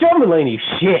Mulaney's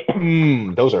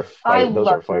shit. Those are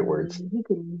fight words.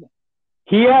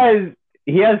 He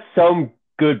has some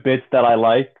good bits that I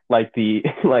like the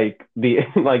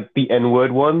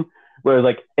N-word one, where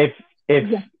like if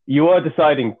you are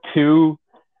deciding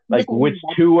which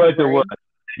two words are words,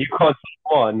 you can't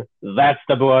say one, that's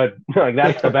the word, like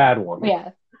that's the bad one.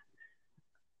 Yeah.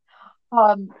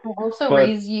 I also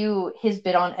raise you his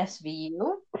bit on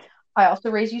SVU. I also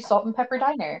raise you Salt and Pepper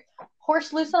Diner.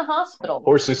 Horse Loose in a Hospital.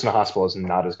 Horse Loose in a Hospital is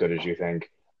not as good as you think.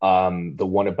 The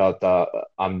one about the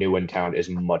I'm new in town is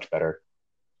much better.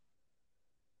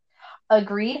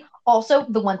 Agreed. Also,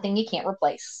 the one thing you can't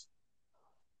replace.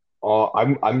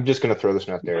 I'm just gonna throw this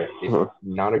out there. If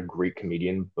not a great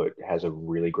comedian, but has a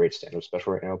really great stand-up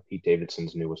special right now. Pete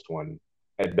Davidson's newest one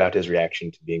about his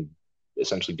reaction to being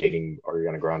essentially dating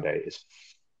Ariana Grande is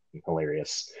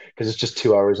hilarious because it's just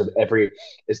 2 hours of every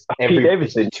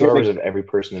 2 hours of every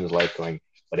person in his life going,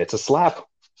 but it's a slap.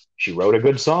 She wrote a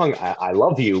good song. I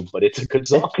love you, but it's a good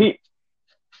song.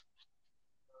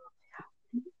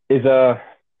 Is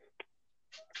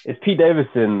Pete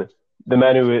Davidson the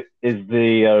man who is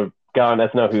the guy on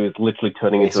SNL who is literally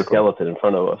turning into a skeleton in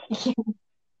front of us?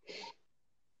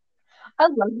 I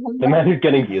love him. The man who's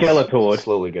getting Skeletor.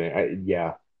 Slowly getting,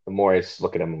 yeah. The more I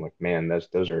look at him, I'm like, man,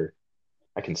 those are.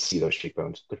 I can see those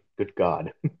cheekbones. Good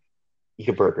God, eat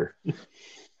a burger. He's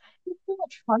so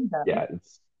much fun though. Yeah,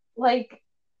 it's like.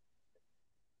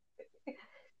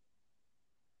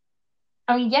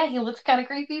 I mean, yeah, he looks kind of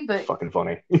creepy, but fucking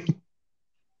funny.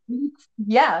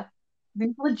 Yeah.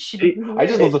 I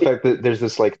just love the fact that there's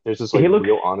this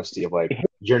real honesty of like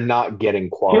you're not getting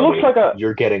quality.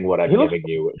 You're getting what I'm giving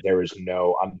you. There is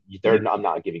no I'm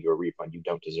not giving you a refund. You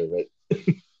don't deserve it.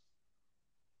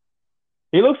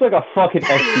 He looks like a fucking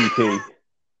SCP.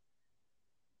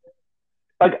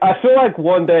 Like I feel like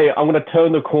one day I'm gonna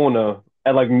turn the corner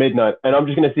at like midnight and I'm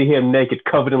just gonna see him naked,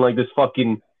 covered in like this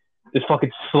fucking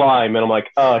slime, and I'm like,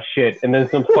 oh shit! And then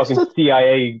some fucking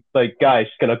CIA like guy's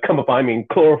just gonna come up behind me and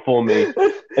chloroform me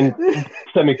and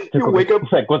send me to wake up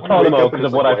like Guantanamo because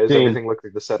of what I've seen. Everything looked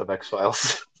like the set of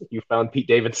X-Files. You found Pete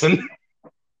Davidson.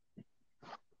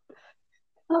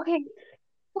 Okay,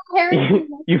 Harry.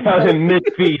 You found him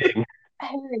mid-feeding.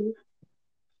 Harry,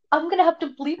 I'm gonna have to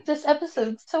bleep this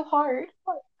episode so hard.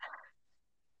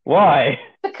 Why?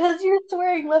 Because you're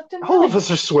swearing left and right. All of us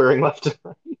are swearing left and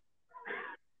right.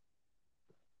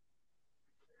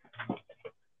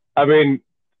 I mean,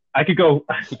 I could go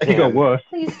worse.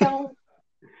 Please don't.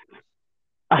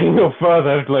 I can go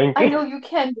further, Link. I know you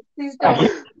can, but please don't.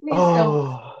 Please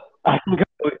don't. I can go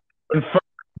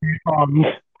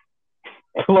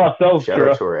further. Shout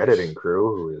out to our editing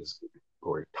crew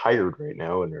who are tired right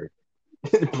now and are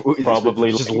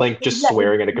probably just Link just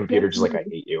swearing at a computer, just like I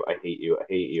hate you, I hate you, I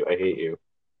hate you, I hate you.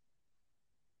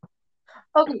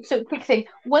 Okay, so quick thing.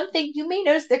 One thing you may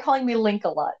notice, they're calling me Link a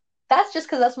lot. That's just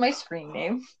because that's my screen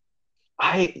name.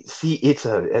 I see.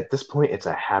 At this point, it's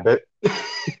a habit.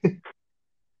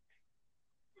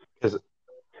 Because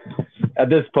at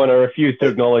this point, I refuse to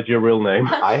acknowledge your real name.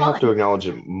 I have to acknowledge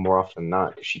it more often than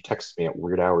not because she texts me at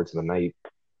weird hours of the night.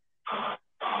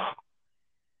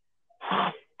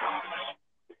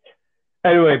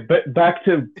 Anyway, but back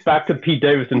to Pete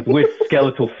Davidson's with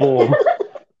skeletal form.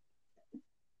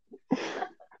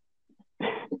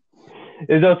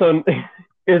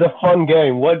 It's a fun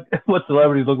game. What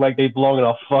celebrities look like they belong in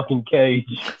a fucking cage?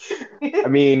 I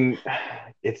mean,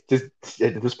 it's just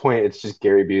at this point, it's just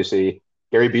Gary Busey.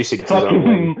 Gary Busey gets his own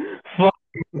wing.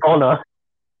 Fucking honor.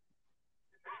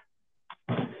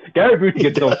 Gary Busey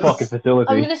gets his own fucking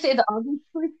facility. I'm gonna say the obvious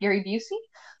choice, Gary Busey.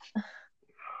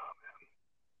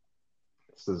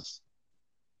 This is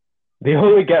the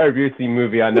only Gary Busey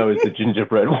movie I know is the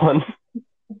gingerbread one.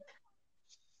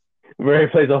 where he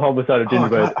plays a homicidal Oh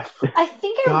gingerbread. God, I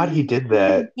think I God, he did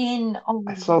that. in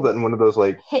I saw that in one of those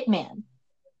like. Hitman.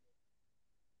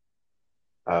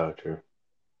 Oh, true.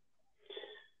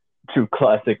 True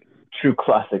classic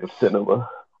of cinema.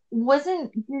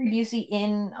 Wasn't Gary Busey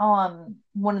in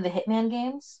one of the Hitman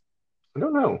games? I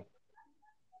don't know.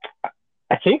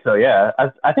 I think so, yeah.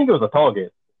 I think it was a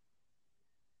Target.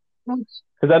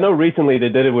 Because I know recently they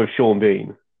did it with Sean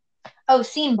Bean. Oh,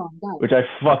 Scene Bomb. Which I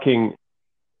fucking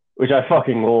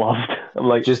loved. I'm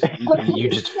like, you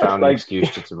just found like, an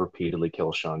excuse to repeatedly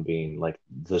kill Sean Bean, like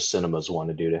the cinemas want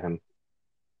to do to him.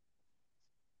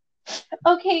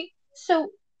 Okay, so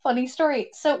funny story.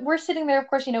 So we're sitting there, of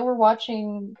course, we're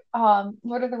watching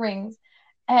Lord of the Rings,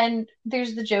 and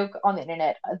there's the joke on the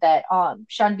internet that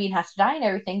Sean Bean has to die and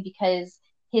everything because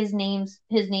his name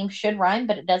should rhyme,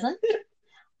 but it doesn't.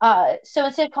 So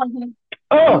instead of calling him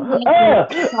I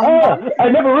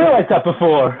never realized that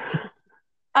before.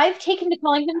 I've taken to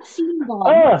calling him Scene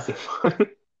Bomb.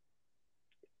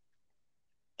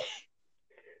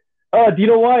 Do you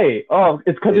know why? Oh,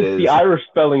 it's because it's the Irish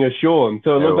spelling of Sean,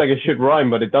 so it looks like it should rhyme,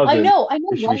 but it doesn't. I know.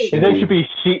 Right. His name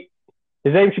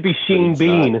should be Sheen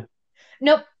Bean.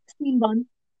 Nope, Scene Bun.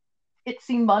 It's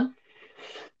Scene Bun.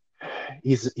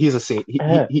 He's a scene.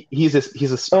 He's a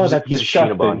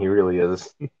Sheenabon. He really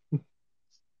is.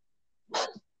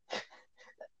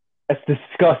 That's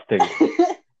disgusting.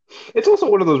 It's also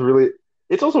one of those really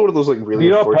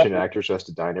unfortunate actors who has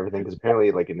to die and everything, because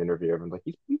apparently, like in an interview, everyone's like,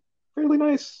 he's fairly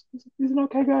nice. He's an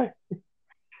okay guy.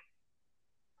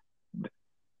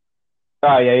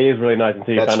 Oh yeah, he is really nice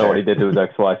until you find out what he did to his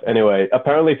ex-wife. Anyway,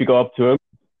 apparently if you go up to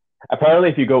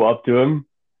him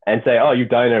and say, "Oh, you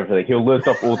died and everything," he'll list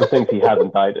off all the things he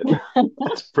hasn't died in.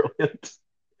 That's brilliant.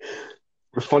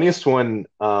 The funniest one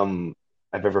I've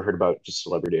ever heard about just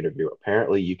celebrity interview.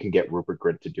 Apparently, you can get Rupert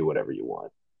Grint to do whatever you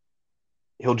want.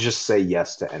 He'll just say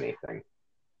yes to anything.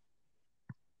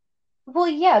 Well,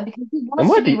 yeah, because he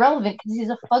wants to be relevant because he's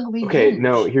a fugly. Okay,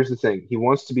 no. Here's the thing. He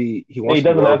wants to be. He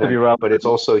doesn't have to be relevant, but it's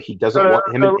also he doesn't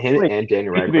want him and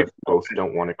Daniel Radcliffe both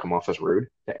don't want to come off as rude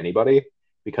to anybody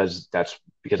because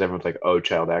everyone's like, oh,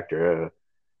 child actor.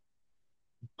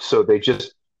 So they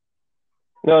just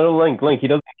Link.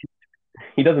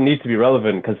 He doesn't need to be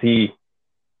relevant because he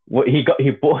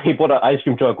bought an ice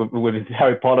cream truck with his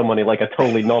Harry Potter money like a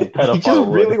totally non-pedophile. He just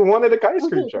really wanted an ice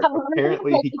cream truck.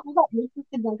 Apparently, he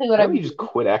just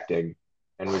quit acting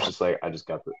and was just like, I just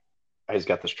got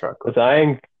this truck.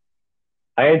 I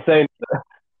ain't saying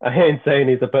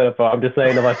he's a pedophile. I'm just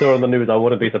saying if I saw it on the news, I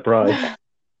wouldn't be surprised.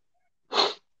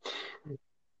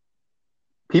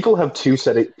 People have two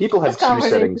settings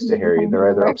to Harry.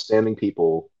 They're either upstanding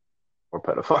people or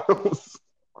pedophiles.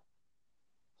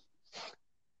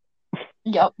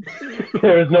 Yep.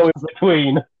 There is no in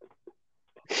between.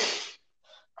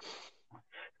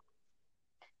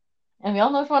 And we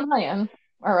all know which one I am,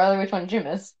 or rather, which one Jim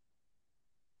is.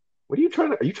 What are you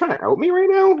trying to out me right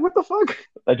now? What the fuck?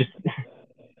 I just.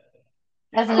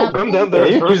 I'm down there.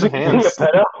 You're hands.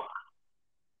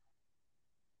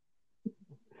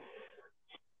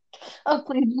 Oh,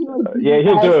 please. Yeah,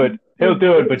 he'll do it. He'll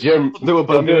do it, but Jim. Do it,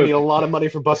 but I'm giving you a lot of money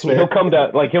for bus fare. He'll come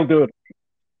down. He'll do it.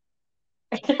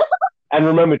 And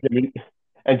remember,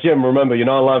 Jim, remember, you're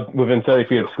not allowed within 30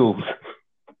 feet of schools.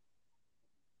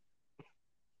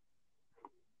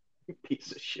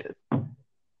 Piece of shit.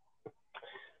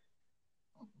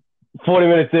 40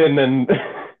 minutes in, and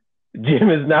Jim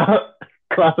is now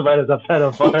classified as a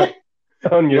pedophile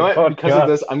on your podcast. Because of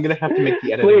this, I'm going to have to make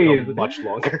the editing go much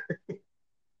longer.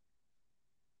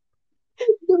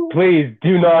 Please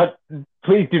do not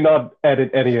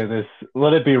edit any of this.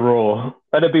 Let it be raw.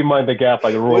 Let it be Mind the Gap,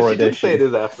 like raw edition. You did say it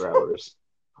is after hours.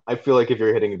 I feel like if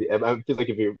you're hitting the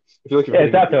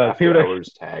after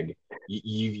hours tag,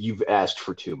 you've asked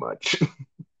for too much.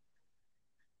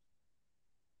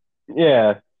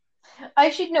 Yeah.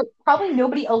 I should know. Probably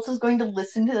nobody else is going to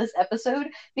listen to this episode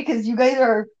because you guys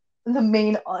are the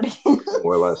main audience.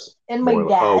 More or less. And my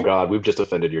dad. Oh God, we've just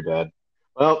offended your dad.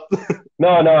 Well.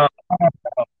 No.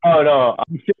 Oh no.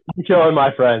 I'm showing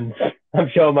my friends.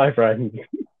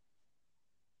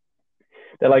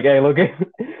 They're like, hey, look this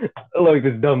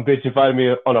dumb bitch invited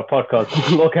me on a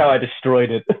podcast. Look how I destroyed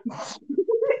it.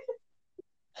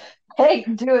 Hey,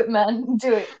 do it, man.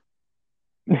 Do it.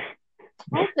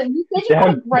 Also, you said you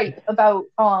were right about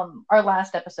our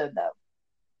last episode, though.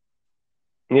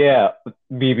 Yeah,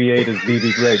 BB-8 is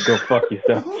BB Greg. Go fuck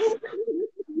yourself.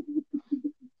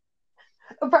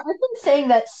 I've been saying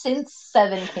that since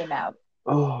 7 came out.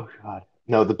 Oh God,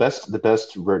 no! The best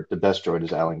droid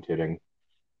is Alan Tudyk.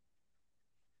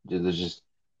 There's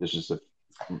just a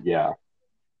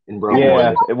in Rogue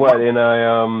One. What in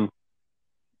a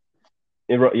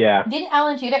Yeah. Didn't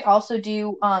Alan Tudyk also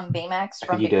do Baymax I think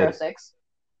from he Big Hero did. 6?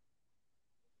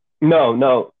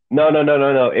 No.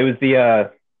 It was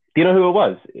the. Do you know who it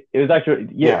was? It was actually.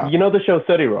 Yeah. You know the show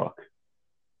 30 Rock.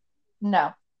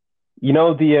 No. You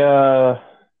know the.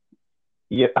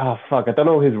 Yeah. Oh fuck! I don't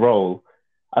know his role.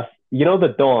 You know the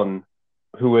Don,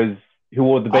 who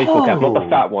wore the baseball cap, not the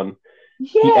fat one. And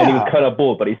he was Yeah. kind of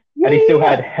bald, but Yeah, he still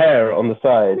had yeah. hair on the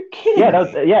side. You're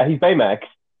kidding me. Yeah, he's Baymax.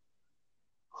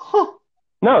 Huh.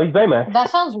 No, he's Baymax. That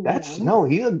sounds That's wrong. no,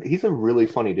 he's a really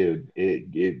funny dude.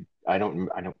 I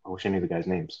wish I knew the guy's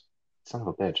names. Son of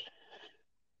a bitch.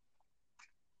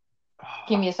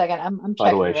 Give me a second. I'm By the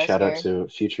checking way, this shout out here. to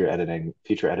future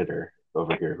editor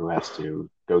over here who has to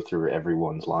go through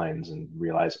everyone's lines and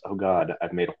realize, oh God,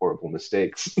 I've made horrible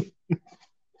mistakes.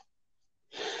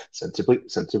 Sensibly.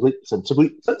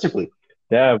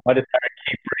 Yeah, why does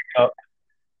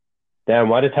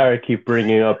Harry keep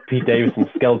bringing up Pete Davidson's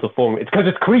skeletal form? It's because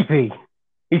it's creepy.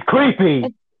 He's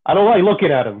creepy. I don't like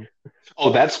looking at him.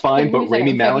 Oh, that's fine, but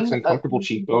Rami Malek's checking. uncomfortable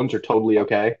cheekbones are totally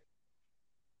okay.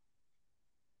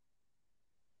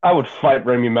 I would fight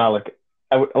Rami Malek.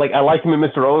 I like him in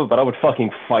Mr. O, but I would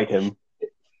fucking fight him.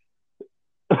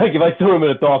 Like if I saw him in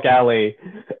a dark alley,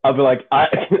 I'd be like, I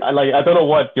don't know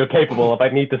what you're capable of. I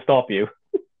need to stop you.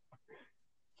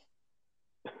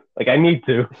 Like I need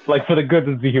to, like for the good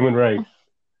of the human race.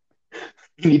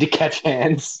 You need to catch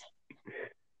hands.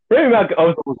 Rami Malek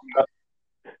also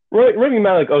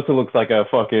looks like a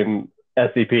fucking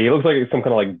SCP. He looks like some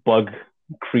kind of like bug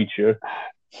creature.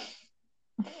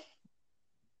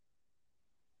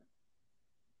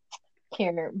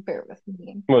 Here, bear with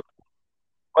me. What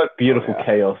beautiful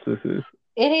chaos this is.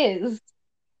 It is.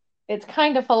 It's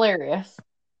kind of hilarious.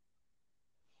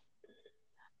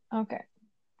 Okay.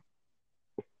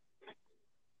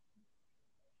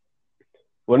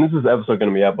 When is this episode going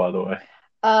to be out, by the way?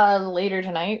 Later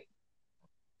tonight.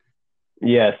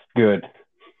 Yes, good.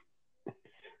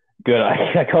 Good.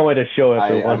 I can't wait to show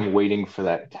everyone. I'm waiting for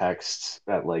that text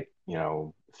at 3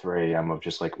 a.m. of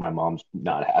just like my mom's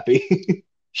not happy.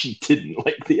 She didn't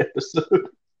like the episode.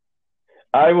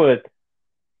 I would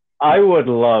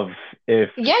love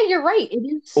if. Yeah, you're right. It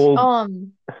is.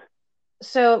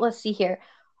 So let's see here.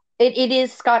 It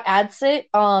is Scott Adsit,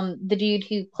 the dude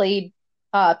who played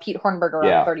Pete Hornberger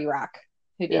on 30 Rock,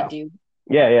 who did do.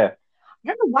 Yeah. I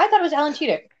don't know why I thought it was Alan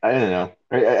Tudyk. I don't know.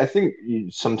 I think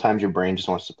sometimes your brain just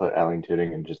wants to put Alan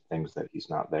Tudyk in just things that he's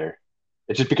not there.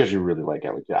 It's just because you really like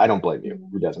Alan Tudyk. I don't blame you.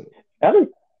 Who doesn't? Alan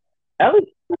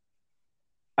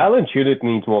Tudyk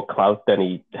needs more clout than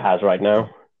he has right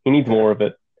now. He needs more of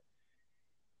it.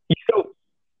 He's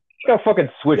got a fucking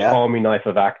Switch Army knife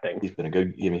of acting. He's been a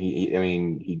good. He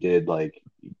did he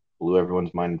blew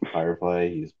everyone's mind in Firefly.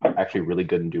 He's actually really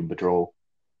good in Doom Patrol.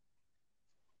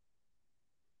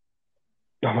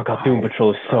 Oh my god, Doom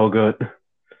Patrol is so good.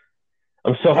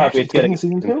 I'm so happy it's getting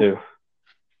season 2.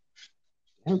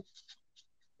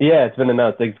 Yeah, it's been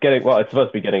announced. It's supposed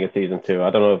to be getting a season 2.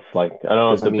 I don't know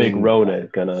if the big Rona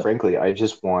is gonna. Frankly, I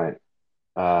just want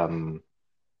everyone's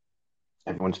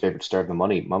favorite star of the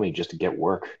Mummy just to get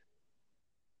work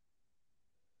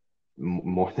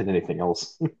more than anything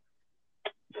else.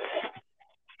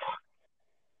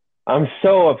 I'm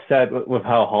so upset with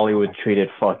how Hollywood treated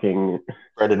fucking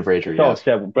Brendan Fraser.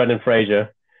 Upset with Brendan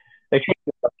Fraser. They treat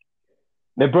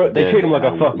him like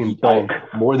a fucking dog.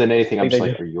 More than anything, I'm just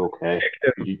like, are you okay?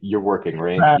 You're working,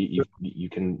 right? You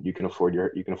can afford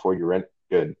your rent.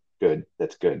 Good.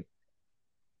 That's good.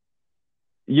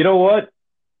 You know what?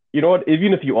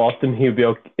 Even if you asked him, he'd be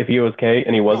okay, if he was okay,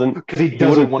 and he wasn't. Because he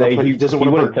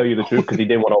wouldn't tell you the truth because he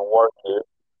didn't want to work you.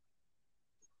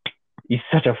 He's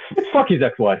such a fuck his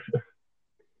ex-wife.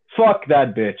 Fuck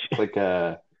that bitch. Like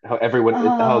how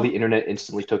the internet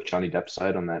instantly took Johnny Depp's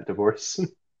side on that divorce.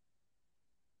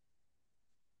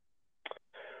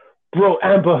 Bro,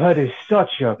 Amber Heard is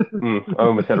such a. I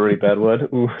almost had a really bad word.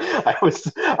 Ooh. I almost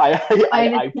had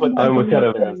I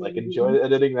was like, enjoy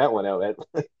editing that one out,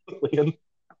 Liam.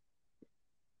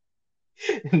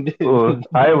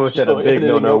 I almost had a big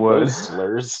no word.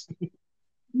 Slurs.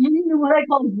 You know what I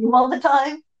call you all the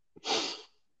time?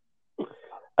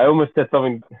 I almost said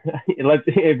something.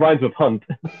 It rhymes with Hunt.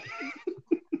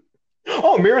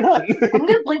 Oh, Mirren Hunt. I'm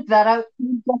gonna bleep that out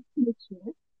just to make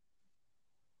sure.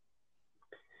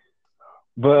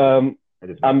 But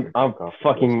I'm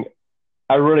fucking.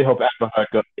 I really hope Amber Heard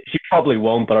goes. She probably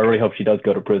won't, but I really hope she does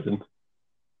go to prison.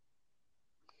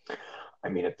 I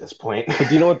mean, at this point,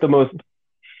 do you know what the most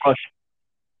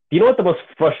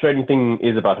frustrating thing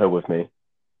is about her with me?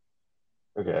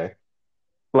 Okay.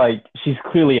 Like, she's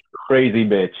clearly a crazy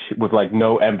bitch with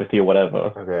no empathy or whatever.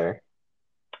 Okay.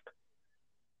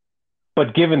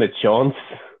 But given the chance,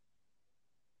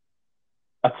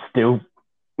 that's still,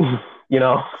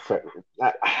 Fair.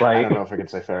 I don't know if I can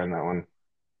say fair on that one.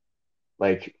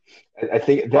 Like, I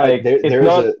think that like it's there's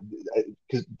not. a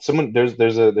because someone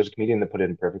there's a comedian that put it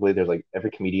in perfectly. There's like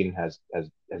every comedian has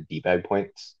D-bag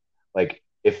points. Like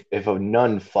if a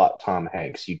nun fought Tom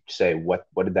Hanks, you'd say what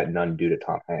did that nun do to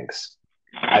Tom Hanks?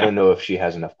 I don't know if she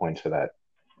has enough points for that.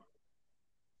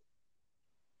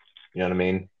 You know what I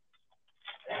mean?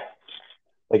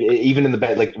 Like even in the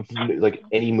back, like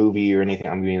any movie or anything,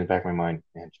 I'm getting in the back of my mind.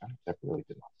 Man, Johnny Depp really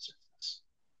did not deserve this.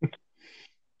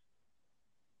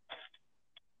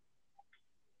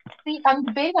 See, I'm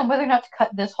debating on whether or not to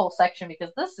cut this whole section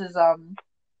because this is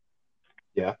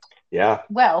Yeah.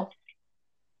 well.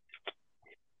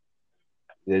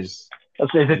 There's Is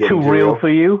it getting too real for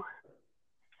you?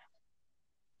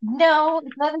 No,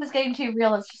 nothing's getting too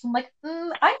real. It's just I'm like,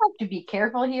 I have to be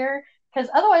careful here because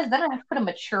otherwise, then I have to put a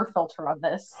mature filter on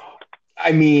this.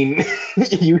 I mean,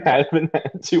 you haven't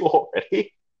had to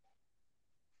already.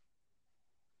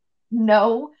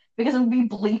 No, because I'm gonna be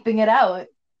bleeping it out.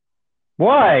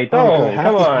 Why? Don't. Half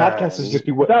Come this on. podcast is just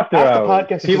be It's after half the hours.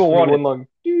 podcast is People just want one it. long,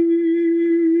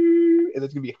 and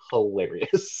it's gonna be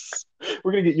hilarious.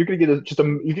 You're gonna get just a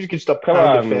Come pound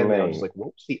on, of fan mail. Link. Just like, what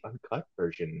was the uncut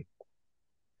version?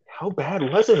 How bad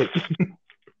was it?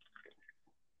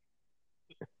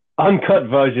 Uncut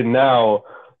version now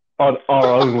on our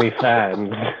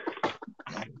OnlyFans.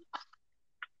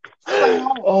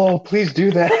 Oh, please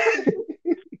do that.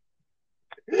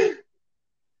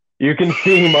 You can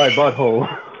see my butthole.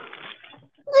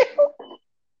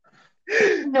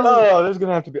 No. Oh, there's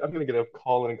gonna have to be. I'm gonna get a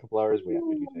call in a couple hours. We have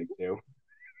to do take two.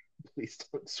 Please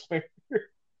don't swear.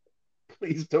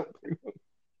 Please don't bring up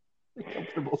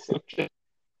uncomfortable subject.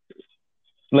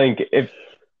 Link, if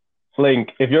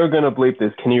you're gonna bleep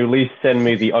this, can you at least send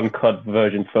me the uncut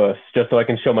version first, just so I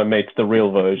can show my mates the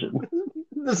real version?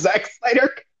 The Zack Snyder.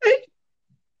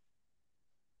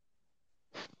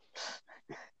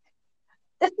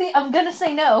 See, I'm gonna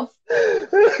say no.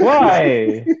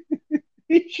 Why?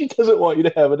 She doesn't want you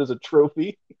to have it as a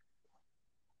trophy.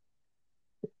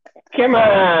 Come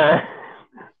on.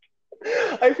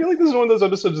 I feel like this is one of those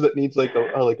episodes that needs like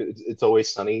it's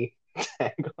always sunny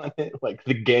tag on it, like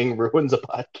the gang ruins a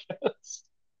podcast.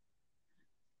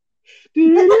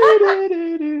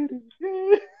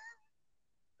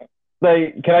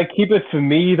 Like, can I keep it for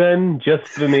me then? Just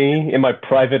for me, in my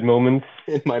private moments?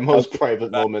 In my most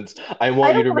private moments, I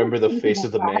want you to remember the face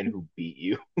of the man who beat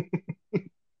you.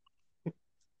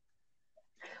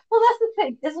 Well, that's the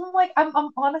thing. Is I'm like, I'm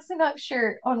honestly not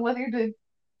sure on whether to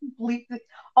bleep.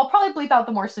 I'll probably bleep out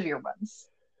the more severe ones.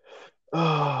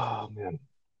 Oh man,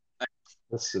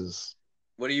 this is.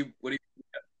 What do you?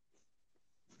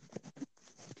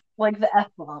 Like the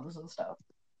F-bombs and stuff.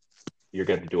 You're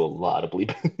going to do a lot of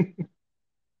bleeping.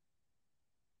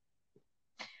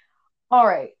 All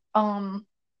right.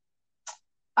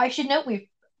 I should note we've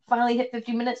finally hit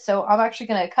 50 minutes, so I'm actually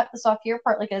going to cut this off here,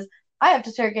 partly because I have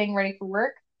to start getting ready for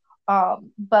work.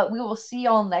 But we will see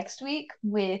y'all next week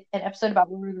with an episode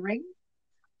about Lord of the Rings.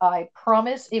 I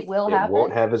promise it will happen. It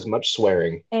won't have as much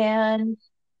swearing. And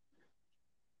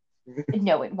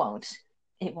no, it won't.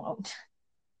 It won't.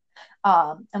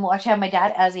 And we'll actually have my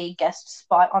dad as a guest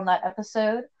spot on that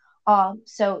episode.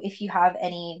 So if you have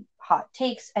any hot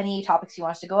takes, any topics you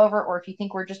want us to go over, or if you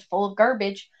think we're just full of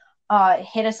garbage,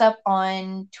 hit us up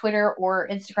on Twitter or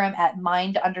Instagram at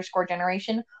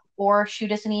mind_generation, or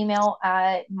shoot us an email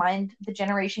at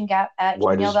mindthegenerationgap@gmail.com.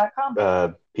 Why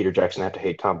does Peter Jackson have to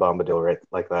hate Tom Bombadil right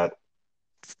like that?